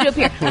is it going to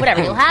appear?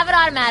 Whatever. You'll have it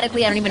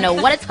automatically. I don't even know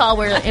what it's called,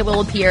 where it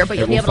will appear, but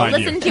you'll be able to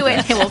listen to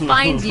it. It will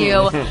find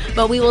you.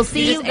 But we will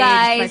see you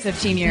guys by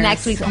 15 years.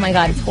 next week. Oh my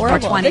God, it's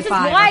horrible. 25, this is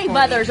why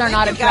mothers are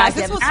not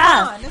attractive. This was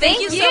fun.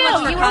 Thank you so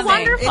much for You were coming.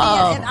 wonderful.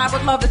 And I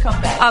would love to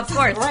come back. Of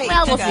course.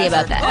 Well, we'll see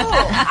about that.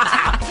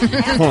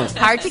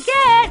 Hard to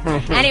get.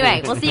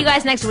 Anyway, we'll see you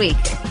guys next week.